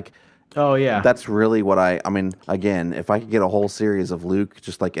episode, and like. Oh yeah. That's really what I mean, again, if I could get a whole series of Luke,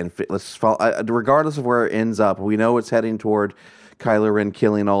 just like, let's follow, regardless of where it ends up, we know it's heading toward Kylo Ren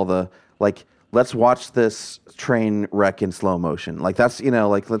killing all the, like, let's watch this train wreck in slow motion. Like, that's, you know,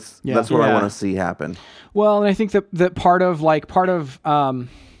 like, that's what I Yeah. want to see happen. Well, and I think that part of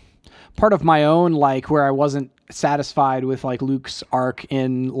my own like where I wasn't satisfied with like Luke's arc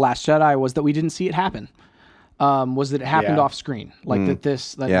in Last Jedi was that we didn't see it happen. Was that it happened Yeah. off screen, like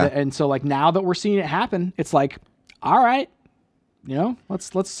Yeah. and so like now that we're seeing it happen, it's like, all right, you know, let's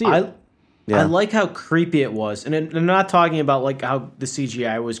see it. I like how creepy it was, and I'm not talking about like how the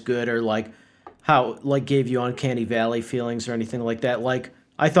CGI was good or like how like gave you uncanny valley feelings or anything like that. Like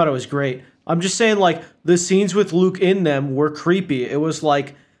I thought it was great. I'm just saying like the scenes with Luke in them were creepy. It was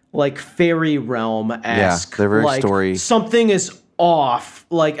like fairy realm esque. Yeah, they're very like, story. Something is off.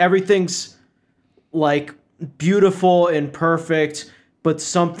 Like everything's like beautiful and perfect, but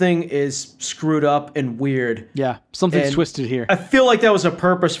something is screwed up and weird. Yeah, something's And twisted here. I feel like that was a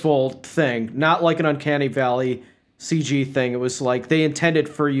purposeful thing, not like an uncanny valley CG thing. It was like they intended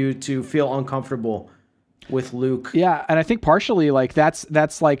for you to feel uncomfortable with Luke. Yeah, and I think partially like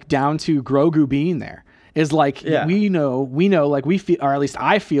that's like down to Grogu being there. Is like Yeah. we know like we feel, or at least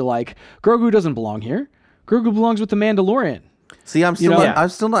I feel like Grogu doesn't belong here. Grogu belongs with the Mandalorian. See, I'm still know? I'm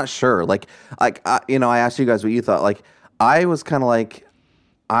still not sure. Like you know, I asked you guys what you thought. Like, I was kind of like,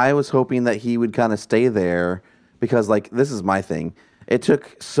 I was hoping that he would kind of stay there because, like, this is my thing. It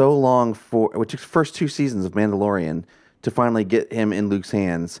took so long it took the first 2 seasons of Mandalorian to finally get him in Luke's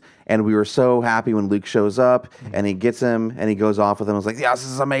hands, and we were so happy when Luke shows up and he gets him and he goes off with him. I was like, yeah, this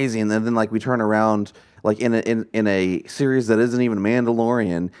is amazing. And then like we turn around like in a series that isn't even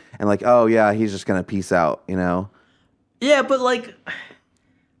Mandalorian, and like, oh yeah, he's just gonna peace out, you know. Yeah, but like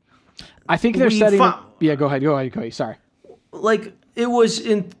I think they're We setting. fo- up, yeah, go ahead. Sorry. like it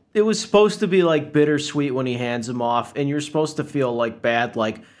was supposed to be like bittersweet when he hands him off, and you're supposed to feel like bad,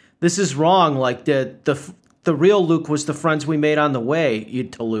 like this is wrong. Like the real Luke was the friends we made on the way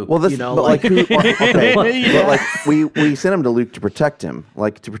to Luke. Well, this, you know, but like, who, okay, Yeah. but like we sent him to Luke to protect him,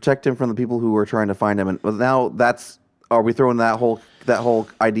 from the people who were trying to find him. And well, now are we throwing that whole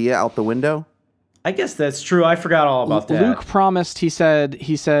idea out the window? I guess that's true. I forgot all about that. Luke promised. He said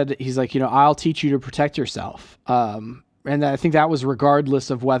he's like, you know, I'll teach you to protect yourself. And I think that was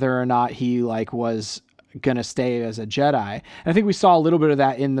regardless of whether or not he like was gonna stay as a Jedi. And I think we saw a little bit of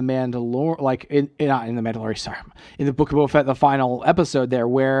that in the Mandalorian, like not in the Mandalorian, sorry, in the Book of Boba Fett, the final episode there,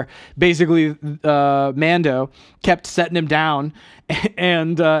 where basically Mando kept setting him down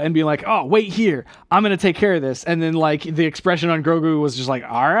and being like, oh, wait here, I'm gonna take care of this. And then like the expression on Grogu was just like,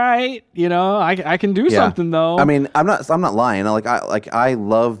 all right, you know, I can do something though. I mean, I'm not lying. I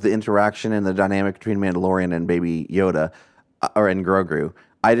love the interaction and the dynamic between Mandalorian and Baby Yoda, and Grogu.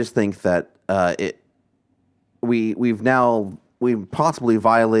 I just think that we've possibly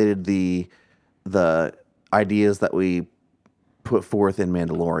violated the ideas that we put forth in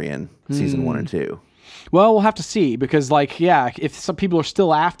Mandalorian season 1 and 2. Well, we'll have to see because, like, yeah, if some people are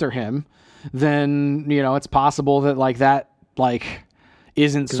still after him, then you know it's possible that like that like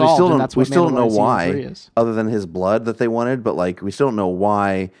isn't solved. We still don't know Mandalorian season 3 why, is. other than his blood that they wanted. But like, we still don't know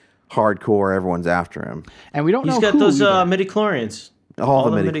why hardcore everyone's after him. And we don't He's know got who those either. midi-chlorians. All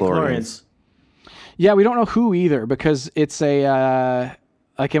the midi-chlorians. Yeah, we don't know who either because it's a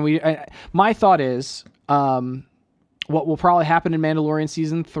like, and my thought is, what will probably happen in Mandalorian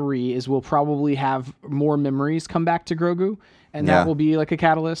season 3 is we'll probably have more memories come back to Grogu, and that will be like a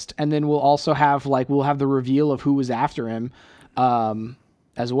catalyst. And then we'll also have we'll have the reveal of who was after him,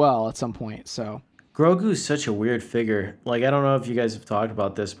 as well at some point. So Grogu is such a weird figure. Like, I don't know if you guys have talked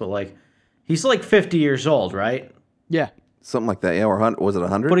about this, but like, he's like 50 years old, right? yeah, Something like that. Yeah, or was it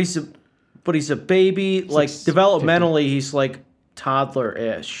 100? But he's a baby. Like, developmentally, he's like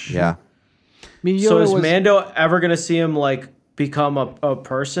toddler-ish. Yeah. I mean, So Yoda is was, Mando ever gonna see him like become a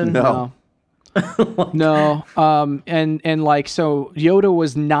person? No. no, and like so Yoda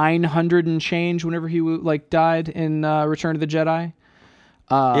was 900 and change whenever he like died in Return of the Jedi.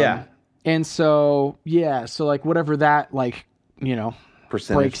 Yeah. And so so like whatever that like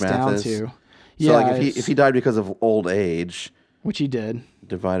Percentage breaks math down is. to. So Yeah, like if he died because of old age, which he did.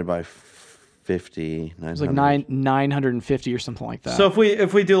 divided by 50, It was like 950 or something like that. So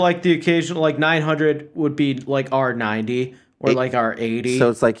if we do like the occasional, like 900 would be like our 90 or like our 80. So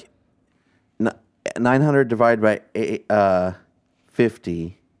it's like 900 divided by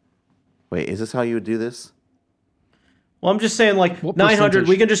 50. Wait, is this how you would do this? Well, I'm just saying, like What 900,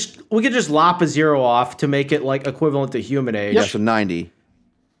 we percentage? can just lop a zero off to make it like equivalent to human age. Yeah, so 90.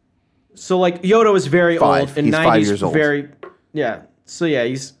 So like Yoda was very Five. old, and He's 5 90's years old. very So yeah,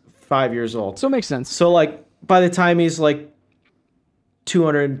 he's 5 years old. so it makes sense. So like by the time he's like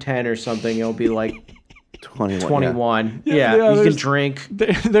 210 or something, it'll be like 21. 21. Yeah, Yeah, you can there's- drink.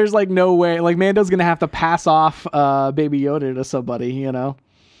 There's like no way. Like Mando's gonna have to pass off Baby Yoda to somebody.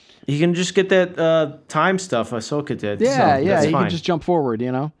 You can just get that time stuff Ahsoka did. Yeah, so yeah. that's You fine. can just jump forward.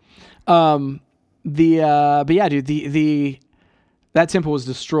 But yeah, dude. The that temple was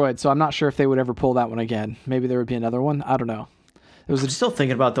destroyed, so I'm not sure if they would ever pull that one again. Maybe there would be another one. I don't know. It was I'm still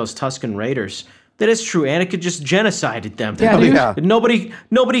thinking about those Tusken Raiders. That is true. Anakin just genocided them. Yeah, dude. Yeah.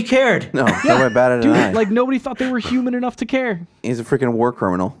 Nobody cared. No, nobody batted an eye. dude. Like nobody thought they were human enough to care. He's a freaking war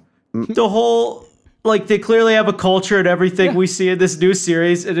criminal. The whole, like, they clearly have a culture and everything we see in this new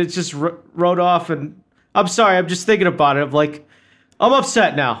series, and it just wrote off. And I'm sorry, I'm just thinking about it. I'm like, I'm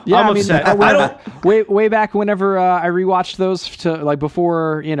upset now. Yeah, I'm upset. I don't. Way back whenever I rewatched those to like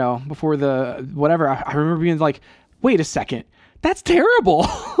before the whatever. I remember being like, wait a second, that's terrible.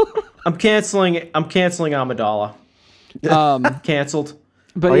 I'm canceling Amidala. Canceled.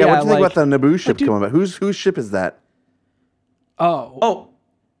 But Oh yeah, yeah, what do you think like, about the Naboo ship coming back? Whose ship is that? Oh,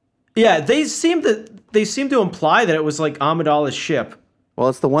 yeah. They seem to imply that it was like Amidala's ship. Well,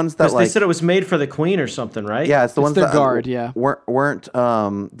 it's the ones that Because they said it was made for the queen or something, right? yeah, it's the ones their that guard, yeah. weren't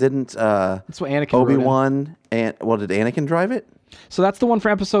didn't that's what Anakin wrote in. Obi-Wan and did Anakin drive it? So that's the one for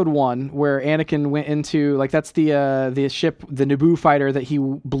episode 1 where Anakin went into like that's the ship, the Naboo fighter that he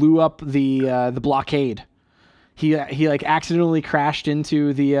blew up the blockade. He like accidentally crashed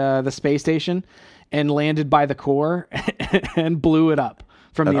into the space station and landed by the core and blew it up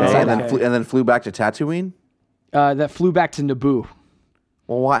from the Okay, inside and out. then flew back to Tatooine. That flew back to Naboo.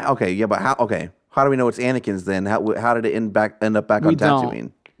 Well, why? Okay, yeah, but how? Okay, how do we know it's Anakin's then? How did it end up back on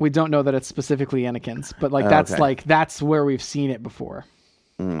Tatooine? We don't know that it's specifically Anakin's, but like that's okay. like that's where we've seen it before.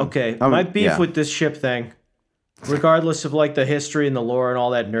 Okay, my beef yeah. with this ship thing, regardless of like the history and the lore and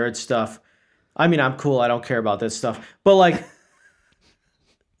all that nerd stuff. I mean, I'm cool. I don't care about this stuff. But like,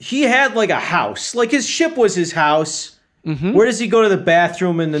 he had like a house. Like his ship was his house. Mm-hmm. Where does he go to the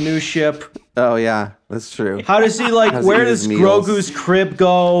bathroom in the new ship? Oh yeah, that's true. How does he like? How's he Where eat his does meals? Grogu's crib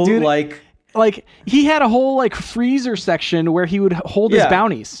go? Dude, like, he had a whole like freezer section where he would hold his Yeah.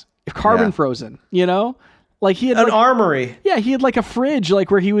 bounties, carbon Yeah. frozen. Like he had an like, armory. yeah, he had like a fridge, like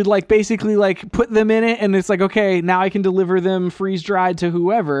where he would like basically like put them in it, and it's like, okay, now I can deliver them freeze dried to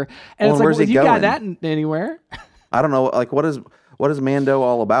whoever. And Well, it's like, where's well, he you got going? that anywhere? I don't know. Like, what is Mando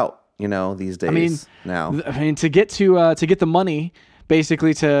all about? These days. Now, to get the money,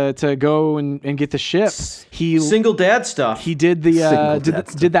 basically to go and get the ship, he Single dad stuff. he did the Single dad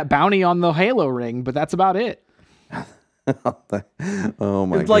stuff. did that bounty on the Halo ring, but that's about it. oh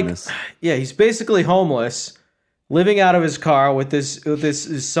my like, goodness. yeah, he's basically homeless, living out of his car with his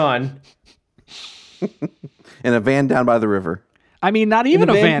son. In a van down by the river. I mean, not even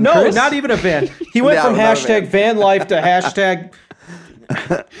a van. No, Chris. not even a van. He went No, from not a hashtag van life to hashtag.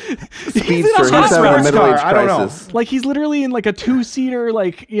 Speedster. a He's hot having a sports middle age car. I don't know. crisis. Like he's literally in like a 2-seater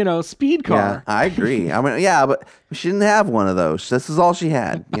speed Yeah, car. I agree. I mean, yeah, but she didn't have one of those. This is all she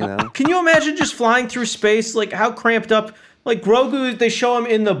had. Can you imagine just flying through space? Like how cramped up. Like Grogu, they show him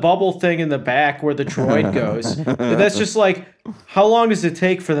in the bubble thing in the back where the droid goes. And that's just like, how long does it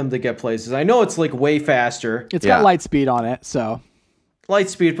take for them to get places? I know it's like way faster, It's Yeah. got light speed on it, so light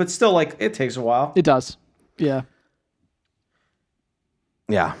speed, but still like it takes a while. it does. Yeah.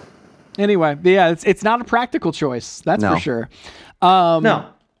 Yeah. Anyway, but yeah, it's not a practical choice. That's No. for sure. No.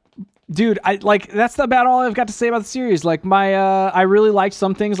 Dude, that's about all I've got to say about the series. Like I really liked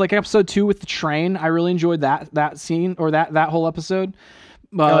some things, like episode 2 with the train. I really enjoyed that scene, or that whole episode.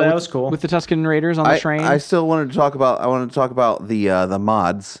 That was cool. With the Tusken Raiders on the train. I still wanted to talk about. I wanted to talk about the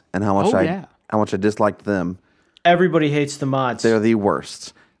mods and how much how much I disliked them. Everybody hates the mods. They're the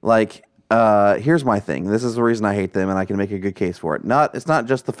worst. Like, here's my thing. This is the reason I hate them, and I can make a good case for it. It's not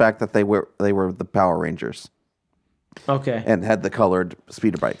just the fact that they were the Power Rangers. Okay. And had the colored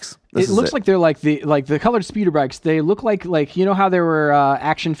speeder bikes. It looks like they're like the colored speeder bikes. They look like you know how there were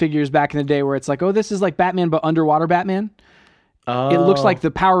action figures back in the day where it's like, oh, this is like Batman but underwater Batman. It looks like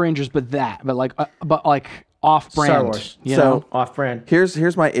the Power Rangers, but like off-brand. Star Wars. You know? Off-brand.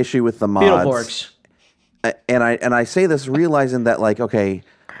 Here's my issue with the mods. Beetleborgs. And I say this realizing that, like, okay,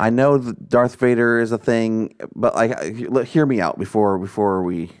 I know that Darth Vader is a thing, but like, hear me out before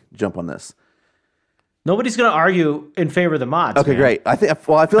we jump on this. Nobody's going to argue in favor of the mods. Okay, man. great. I feel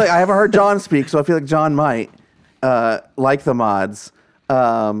like I haven't heard John speak, so I feel like John might like the mods.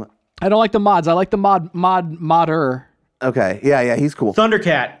 I don't like the mods. I like the modder. Okay, yeah, he's cool.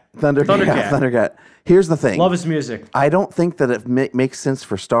 Thundercat. Thundercat. Here's the thing. Love his music. I don't think that it makes sense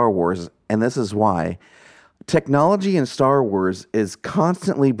for Star Wars, and this is why. Technology in Star Wars is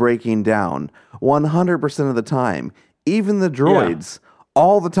constantly breaking down 100% of the time. Even the droids,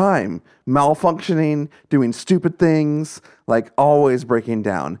 all the time, malfunctioning, doing stupid things, like always breaking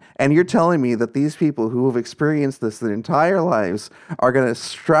down. And you're telling me that these people who have experienced this their entire lives are going to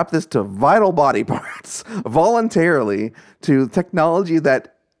strap this to vital body parts voluntarily to technology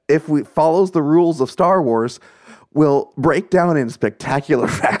that, if we follows the rules of Star Wars, will break down in spectacular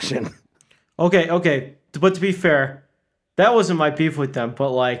fashion. Okay. But to be fair, that wasn't my beef with them. But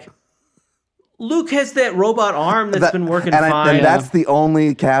like, Luke has that robot arm that's been working fine. And that's the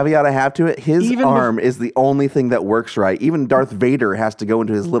only caveat I have to it. His arm is the only thing that works right. Even Darth Vader has to go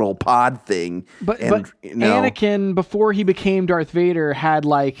into his little pod thing. But Anakin, before he became Darth Vader, had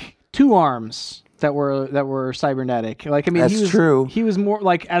like 2 arms that were cybernetic. Like, I mean, that's true. He was more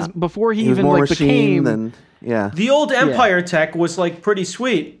like before he was even more like machine became. The old Empire tech was like pretty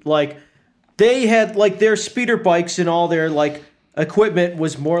sweet. Like, they had like their speeder bikes and all their like equipment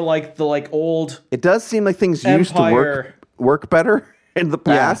was more like the like old. It does seem like things used to work better in the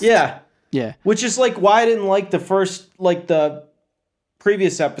past. Yeah. Which is like why I didn't like the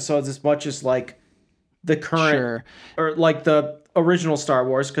previous episodes as much as like the current or like the original Star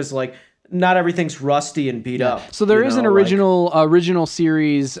Wars, because like not everything's rusty and beat up. So there is an original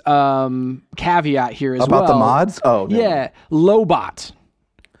series caveat here as well about the mods. Oh no. Yeah, Lobot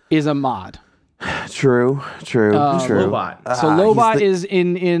is a mod. True. Lobot. So Lobot is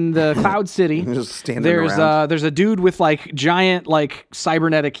in the Cloud City. Just standing around. There's a dude with like giant like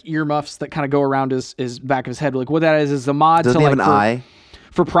cybernetic earmuffs that kind of go around his back of his head. Like what that is a mod. Does he have an eye?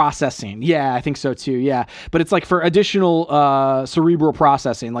 For processing. Yeah, I think so too. Yeah. But it's like for additional cerebral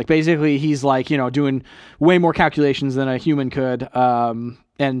processing. Like basically he's like, doing way more calculations than a human could.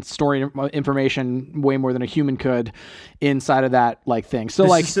 And storing information way more than a human could inside of that like thing. So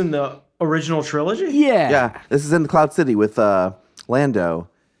this is in the original trilogy? Yeah. This is in the Cloud City with Lando.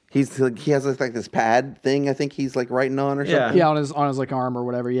 He has like this pad thing. I think he's like writing on or something. Yeah, on his like arm or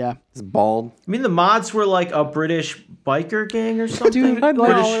whatever. Yeah, he's bald. I mean, the mods were like a British biker gang or something. Dude,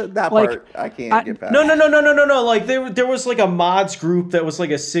 part I can't get past. No. Like there was like a mods group that was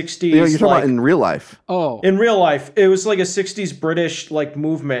like a 60s. You're talking about in real life. Oh, in real life, it was like a 60s British like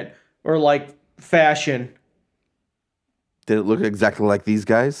movement or like fashion. Did it look exactly like these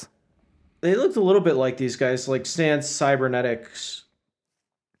guys? They looked a little bit like these guys, like Sans Cybernetics.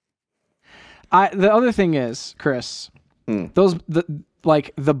 The other thing is, Chris, the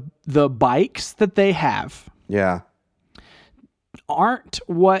bikes that they have, aren't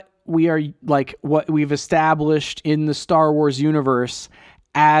what we are like what we've established in the Star Wars universe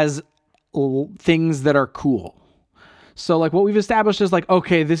as things that are cool. So like what we've established is like,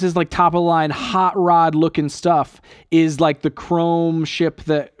 okay, this is like top of line hot rod looking stuff is like the chrome ship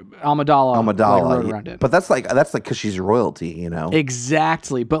that Amidala rode around in. But that's like because she's royalty,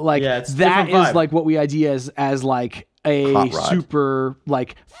 Exactly. But like that is like what we idea as like a super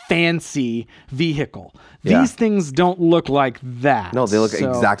like fancy vehicle. These things don't look like that. No, they look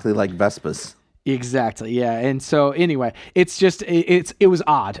exactly like Vespas. Exactly. Yeah. And so anyway, it's just it was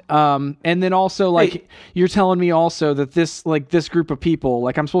odd. And then also like you're telling me also that this group of people,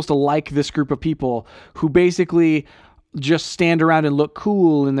 like I'm supposed to like this group of people who basically just stand around and look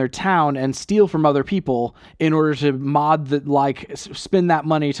cool in their town and steal from other people in order to spend that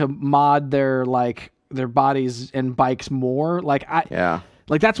money to mod their bodies and bikes more.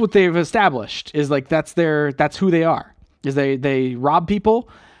 Like that's what they've established is like that's who they are. Is they rob people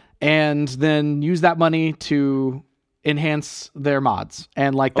and then use that money to enhance their mods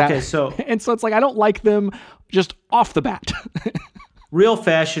and like that. Okay, so and so it's like I don't like them just off the bat. real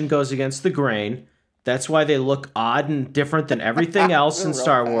fashion goes against the grain. That's why they look odd and different than everything else in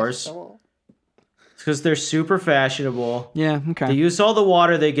Star Wars. Because they're super fashionable. Yeah, okay. They use all the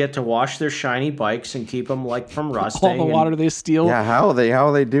water they get to wash their shiny bikes and keep them like from rusting. All the water they steal. Yeah, how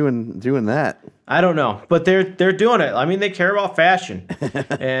are they doing that? I don't know, but they're doing it. I mean, they care about fashion,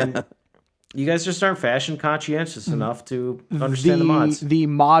 and you guys just aren't fashion conscientious enough to understand the mods. The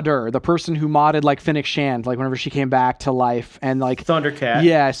modder, the person who modded like Fennec Shand, like whenever she came back to life, and like Thundercat.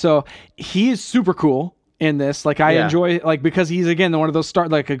 Yeah, so he is super cool in this. Like I enjoy like because he's again one of those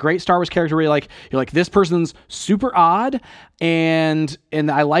like a great Star Wars character where you're like this person's super odd and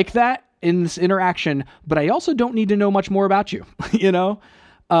I like that in this interaction, but I also don't need to know much more about you, you know?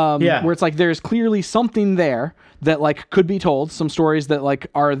 Where it's like there's clearly something there that like could be told, some stories that like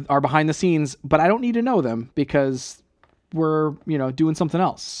are behind the scenes, but I don't need to know them because we're, you know, doing something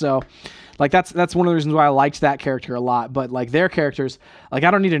else. So like that's one of the reasons why I liked that character a lot. But like their characters, like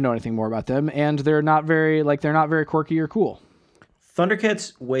I don't need to know anything more about them, and they're not very quirky or cool.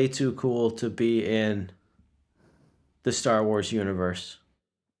 Thundercat's way too cool to be in the Star Wars universe.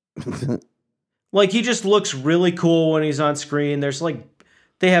 Like he just looks really cool when he's on screen. There's like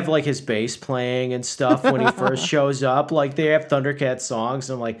they have like his bass playing and stuff when he first shows up. Like they have Thundercat songs.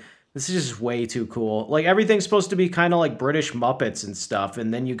 And I'm like, this is just way too cool. Like everything's supposed to be kind of like British Muppets and stuff.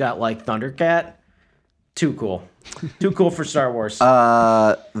 And then you got like Thundercat. Too cool. Too cool for Star Wars.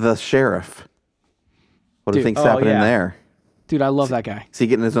 The sheriff. What do you think's happening there? Dude, I love that guy. Is he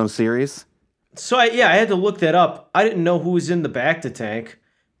getting his own series? So I had to look that up. I didn't know who was in the Bacta tank.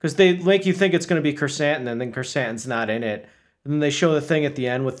 Because they make you think it's going to be Chrysanthemum, and then Chrysanthemum's not in it. And then they show the thing at the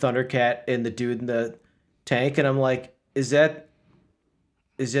end with Thundercat and the dude in the tank, and I'm like, is that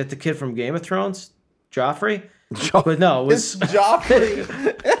the kid from Game of Thrones? Joffrey? But no, it was Joffrey.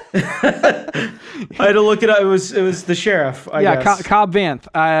 I had to look it up. It was the sheriff. I guess. Cobb Vanth.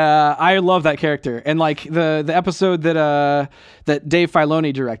 I love that character, and like the episode that Dave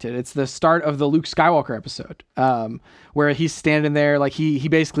Filoni directed. It's the start of the Luke Skywalker episode, where he's standing there, like he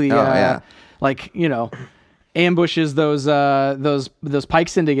basically like you know ambushes those Pike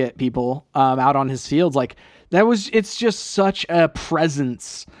Syndicate people out on his fields. Like it's just such a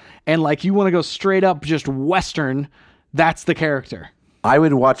presence, and like you want to go straight up just Western. That's the character. I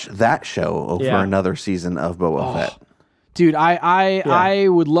would watch that show over another season of Boba Fett. Dude, I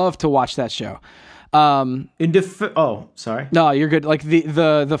would love to watch that show. Sorry. No, you're good. Like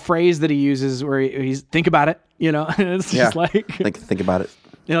the phrase that he uses where he's think about it, you know, and it's just like think about it.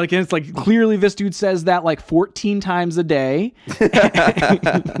 You know, like and it's like clearly this dude says that like 14 times a day,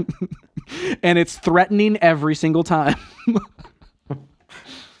 and it's threatening every single time.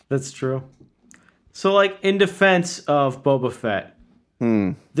 That's true. So, like in defense of Boba Fett,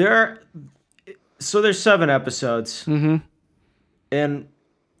 there's 7 episodes, and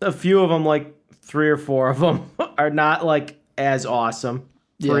a few of them, like 3 or 4 of them, are not like as awesome.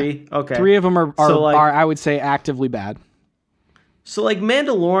 3, okay. 3 of them are I would say actively bad. So like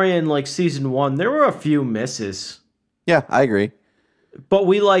Mandalorian, like season 1, there were a few misses. Yeah, I agree. But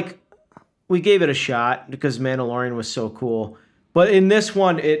we gave it a shot because Mandalorian was so cool. But in this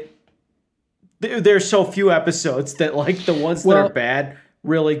one, there's so few episodes that like the ones that are bad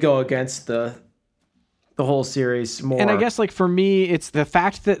really go against the whole series more. And I guess like for me, it's the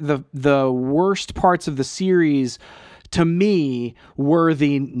fact that the worst parts of the series to me were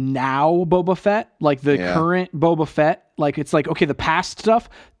the now Boba Fett, like the current Boba Fett. Like it's like, okay, the past stuff,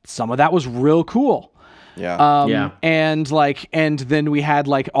 some of that was real cool. Yeah. And then we had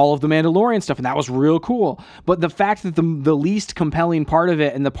like all of the Mandalorian stuff, and that was real cool. But the fact that the least compelling part of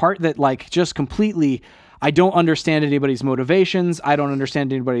it, and the part that like just completely, I don't understand anybody's motivations, I don't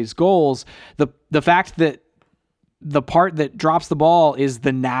understand anybody's goals. The fact that the part that drops the ball is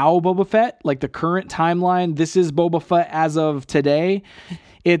the now Boba Fett, like the current timeline. This is Boba Fett as of today.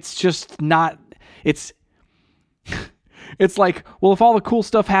 It's just not. It's like, well, if all the cool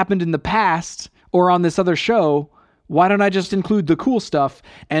stuff happened in the past or on this other show, why don't I just include the cool stuff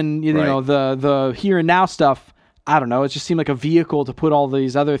and you know the here and now stuff? I don't know. It just seemed like a vehicle to put all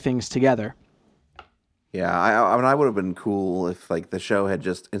these other things together. Yeah, I mean, I would have been cool if like the show had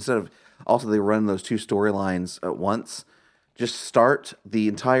just instead of also they run those 2 storylines at once, just start the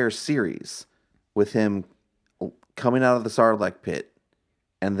entire series with him coming out of the Sarlacc pit,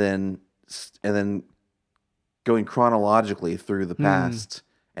 and then going chronologically through the past,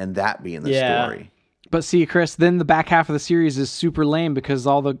 and that being the story. But see, Chris, then the back half of the series is super lame because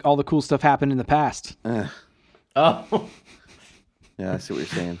all the cool stuff happened in the past. Oh, Yeah, I see what you're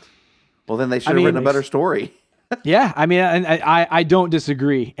saying. Well, then they should have written a better story. Yeah, I mean, and I don't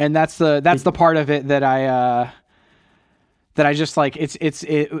disagree, and that's the part of it that I just like.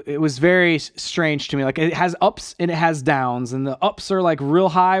 It was very strange to me. Like, it has ups and it has downs, and the ups are like real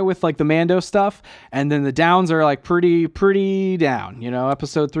high with like the Mando stuff, and then the downs are like pretty down. You know,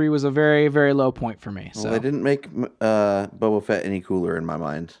 episode 3 was a very, very low point for me. So Well, they didn't make Boba Fett any cooler in my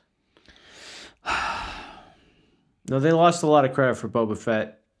mind. no, they lost a lot of credit for Boba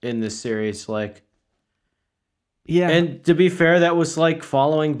Fett in this series. Like, yeah, and to be fair, that was like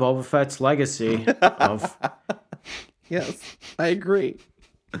following Boba Fett's legacy of Yes, I agree.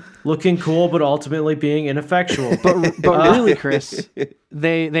 looking cool, but ultimately being ineffectual. but really, Chris,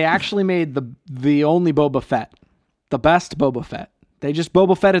 they actually made the only Boba Fett, the best Boba Fett. They just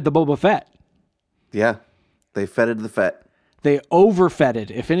Boba Fetted the Boba Fett. Yeah, they fetted the Fett. They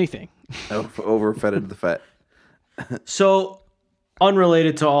overfetted, if anything. Overfetted the Fett. So,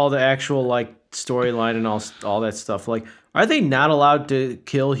 unrelated to all the actual like storyline and all that stuff, like, are they not allowed to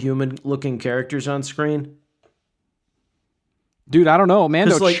kill human-looking characters on screen? Dude, I don't know.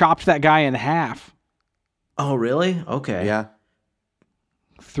 Mando 'Cause, like- chopped that guy in half Oh, really? Okay. Yeah.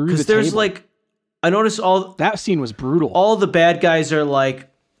 through the Because there's table. like, I noticed That scene was brutal. all the bad guys are like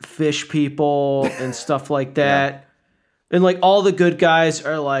fish people and stuff like that, and like all the good guys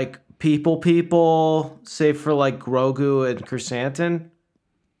are like people, save for like Grogu and Chrysanthemum.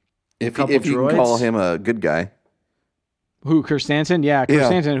 If Couple you can call droids. him a good guy. Who, Chrysanthemum? Yeah,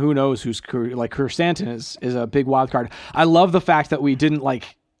 Chrysanthemum, who knows who's... Like, Chrysanthemum is a big wild card. I love the fact that we didn't,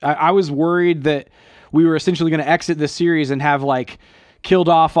 like... I was worried that we were essentially going to exit this series and have, like, killed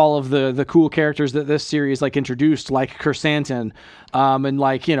off all of the cool characters that this series, like, introduced, like Chrysanthemum. And,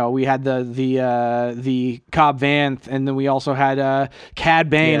 like, you know, we had the Cobb Vanth, and then we also had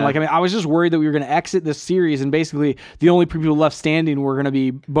Cad Bane. Yeah. Like, I mean, I was just worried that we were going to exit this series, and basically the only people left standing were going to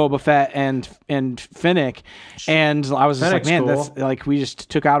be Boba Fett and Fennec. And I was just Fennec's like, man, cool. that's like, we just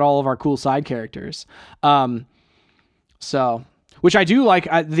took out all of our cool side characters. So, which I do like,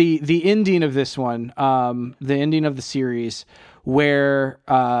 the ending of this one, the ending of the series, where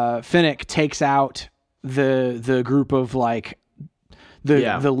Fennec takes out the group of like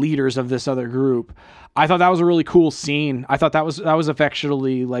the leaders of this other group. I thought that was a really cool scene. I thought that was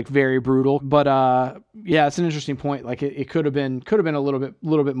affectionately like very brutal, but yeah, it's an interesting point. Like it could have been a little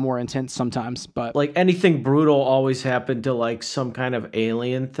bit more intense sometimes, but Like anything brutal always happened to like some kind of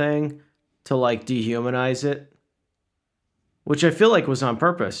alien thing to like dehumanize it, which I feel like was on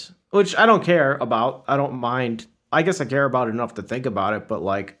purpose, which I don't care about. I don't mind. I guess I care about it enough to think about it, but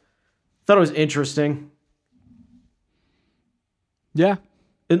like, thought it was interesting. yeah.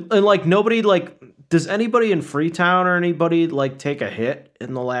 And like nobody like, does anybody in Freetown or anybody like take a hit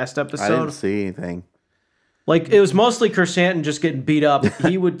in the last I episode? didn't see anything. Like it was mostly Chrysanthemum just getting beat up.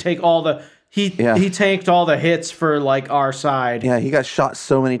 He would take all the he tanked all the hits for like our side. Yeah, he got shot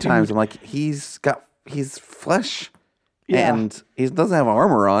so many times. I'm like, he's flesh, Yeah. and he doesn't have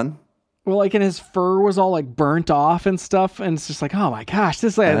armor on. Well, like, and his fur was all like burnt off and stuff, and it's just like, oh my gosh,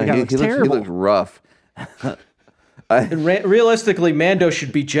 this guy looks He terrible. looks rough. And realistically, Mando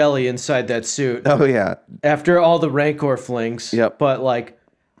should be jelly inside that suit Oh yeah, after all the Rancor flings. Yep. But like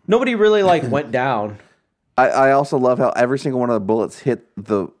nobody really like went down. I also love how every single one of the bullets hit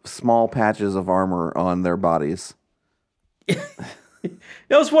the small patches of armor on their bodies. I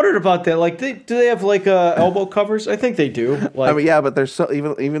was wondering about that. Like, do they have like elbow covers? I think they do. Like, I mean, yeah, but they're so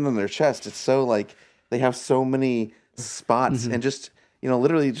even in their chest, it's so like they have so many spots, and just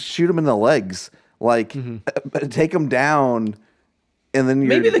literally just shoot them in the legs, like take them down, and then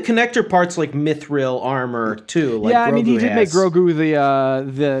maybe the connector part's like mithril armor too. Like yeah, I mean, he Grogu did make has. Grogu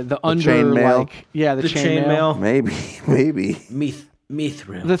the under chainmail. like the the chainmail. chainmail. maybe.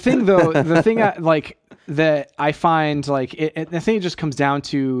 Mithril. The thing though, that I find like I think it just comes down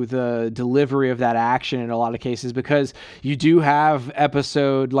to the delivery of that action in a lot of cases, because you do have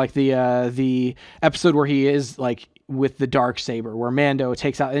episode like the episode where he is like with the Darksaber, where Mando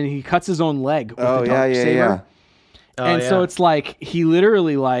takes out and he cuts his own leg with Oh the yeah, Darksaber. yeah. And so it's like he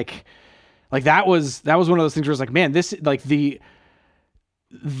literally like that was one of those things where it's like, man, this like the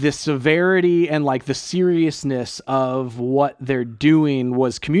severity and like the seriousness of what they're doing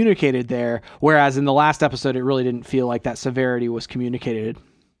was communicated there, whereas in the last episode it really didn't feel like that severity was communicated.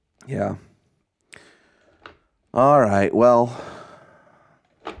 Yeah. All right. Well,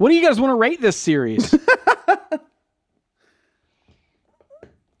 What do you guys want to rate this series?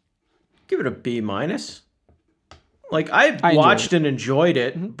 Give it a B-. Like I enjoyed watched and enjoyed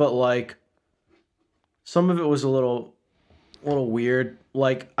it, but like some of it was a little weird.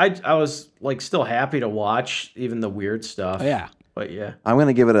 Like I was like still happy to watch even the weird stuff. Yeah. But yeah. I'm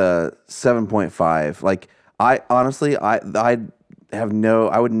gonna give it a 7.5. Like I honestly, I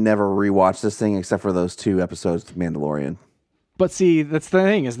would never rewatch this thing except for those 2 episodes of Mandalorian. But see, that's the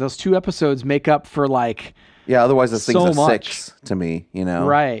thing is those 2 episodes make up for like Yeah, otherwise this thing's so a much. 6 to me, you know.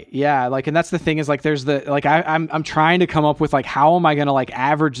 right. Yeah. Like, and that's the thing is like there's the like I'm trying to come up with like how am I gonna like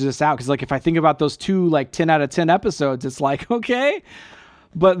average this out? Because like if I think about those 2 like 10 out of 10 episodes, it's like okay.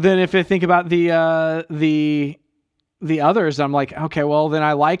 But then if I think about the others, I'm like, okay, well then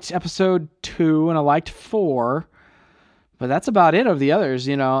I liked episode 2 and I liked 4, but that's about it of the others,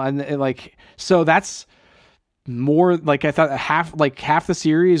 you know, and like so that's more like I thought half the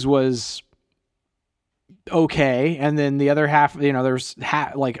series was okay, and then the other half, you know, there's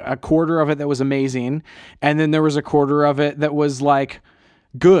like a quarter of it that was amazing, and then there was a quarter of it that was like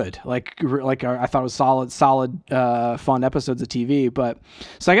good, like I thought it was solid fun episodes of TV. But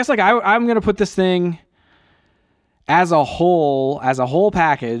so I guess like I'm gonna put this thing as a whole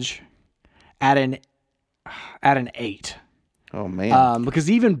package at an 8. Oh man. Because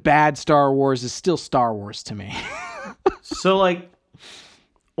even bad Star Wars is still Star Wars to me. So like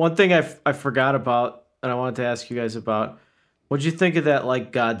one thing I forgot about and I wanted to ask you guys about, what'd you think of that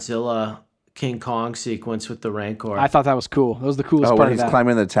like Godzilla King Kong sequence with the Rancor? I thought that was cool. That was the coolest part when of he's that.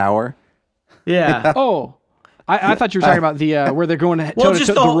 climbing the tower. Yeah. Oh, I thought you were talking about the where they're going to Well, toe to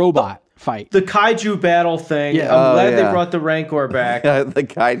just toe the the- robot fight. The kaiju battle thing. Yeah. I'm glad yeah. they brought the Rancor back. The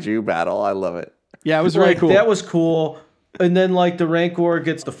kaiju battle. I love it. Yeah, it was really Like, cool. that was cool. And then like the Rancor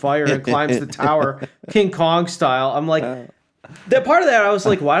gets the fire and climbs the tower, King Kong style. I'm like, that part of that, I was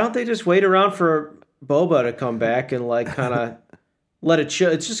like, why don't they just wait around for Boba to come back and like kind of let it chill?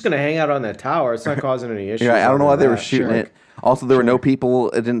 It's just gonna hang out on that tower. It's not causing any issues. Yeah, I don't know why they were that. shooting Sure. it. Also, there were no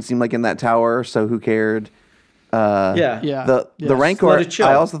people. It didn't seem like in that tower, so who cared? Yeah. yeah. The Yes. Rancor. Let it chill.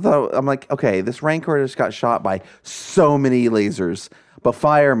 I also thought, I'm like, okay, this Rancor just got shot by so many lasers, but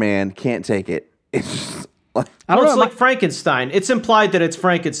Fireman can't take it. It's just like, I don't Well, it's know. like Frankenstein. It's implied that it's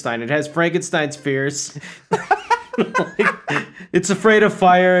Frankenstein. It has Frankenstein's fears. Like, it's afraid of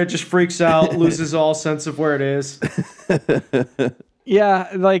fire. It just freaks out, loses all sense of where it is.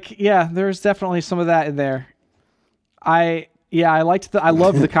 Yeah, there's definitely some of that in there. I loved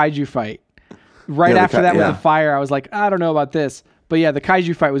the kaiju fight. Right Yeah, the after that with yeah. the fire, I was like, I don't know about this. But yeah, the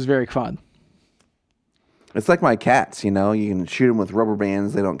kaiju fight was very fun. it's like my cats, you know. You can shoot them with rubber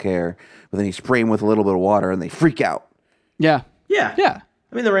bands; they don't care. But then you spray them with a little bit of water, and they freak out. Yeah. Yeah. Yeah.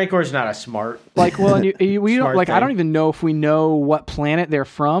 I mean, the Rancor's not a smart. Like, well, and we don't Smart like. I thing. don't even know if we know what planet they're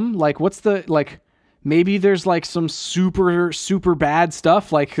from. Like, what's the like? Maybe there's like some super bad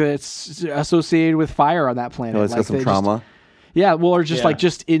stuff like that's associated with fire on that planet. Oh, it's like got some they trauma. yeah, well, or just Yeah. like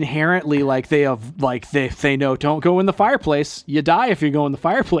just inherently like they have like they know don't go in the fireplace. You die if you go in the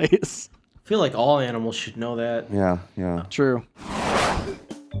fireplace. I feel like all animals should know that. Yeah. True.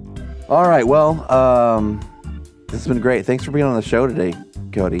 All right. Well, this has been great. Thanks for being on the show today,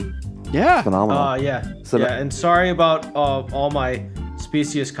 Cody. Yeah. Phenomenal. Yeah. So yeah. that- And sorry about all my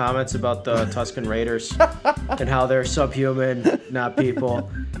specious comments about the Tusken Raiders and how they're subhuman, not people.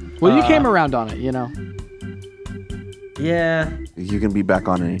 Well, you came around on it, you know. Yeah. You can be back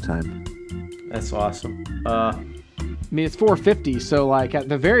on anytime. That's awesome. I mean, it's 450, so like at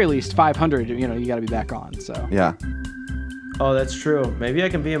the very least 500. You know, you got to be back on. So Yeah. Oh, that's true. Maybe I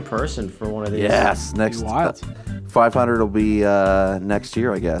can be in person for one of these. Yes. Next. wild. 500 will be next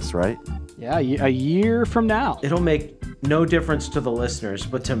year, I guess. Right. yeah, a year from now. It'll make no difference to the listeners,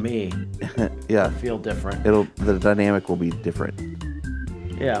 but to me, Yeah. feel different. The dynamic will be different.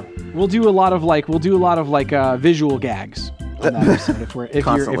 Yeah. We'll do a lot of visual gags on that episode if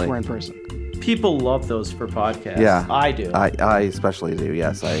Constantly. we're in person. People love those for podcasts. Yeah. I do. I especially do.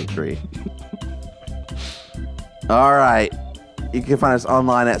 Yes, I agree. All right. You can find us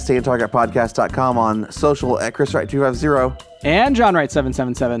online at stayontargetpodcast.com, on social at ChrisWright250. And John Wright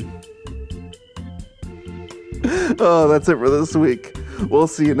 777. Oh, that's it for this week. We'll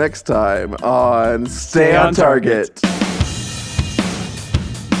see you next time on Stay on Target.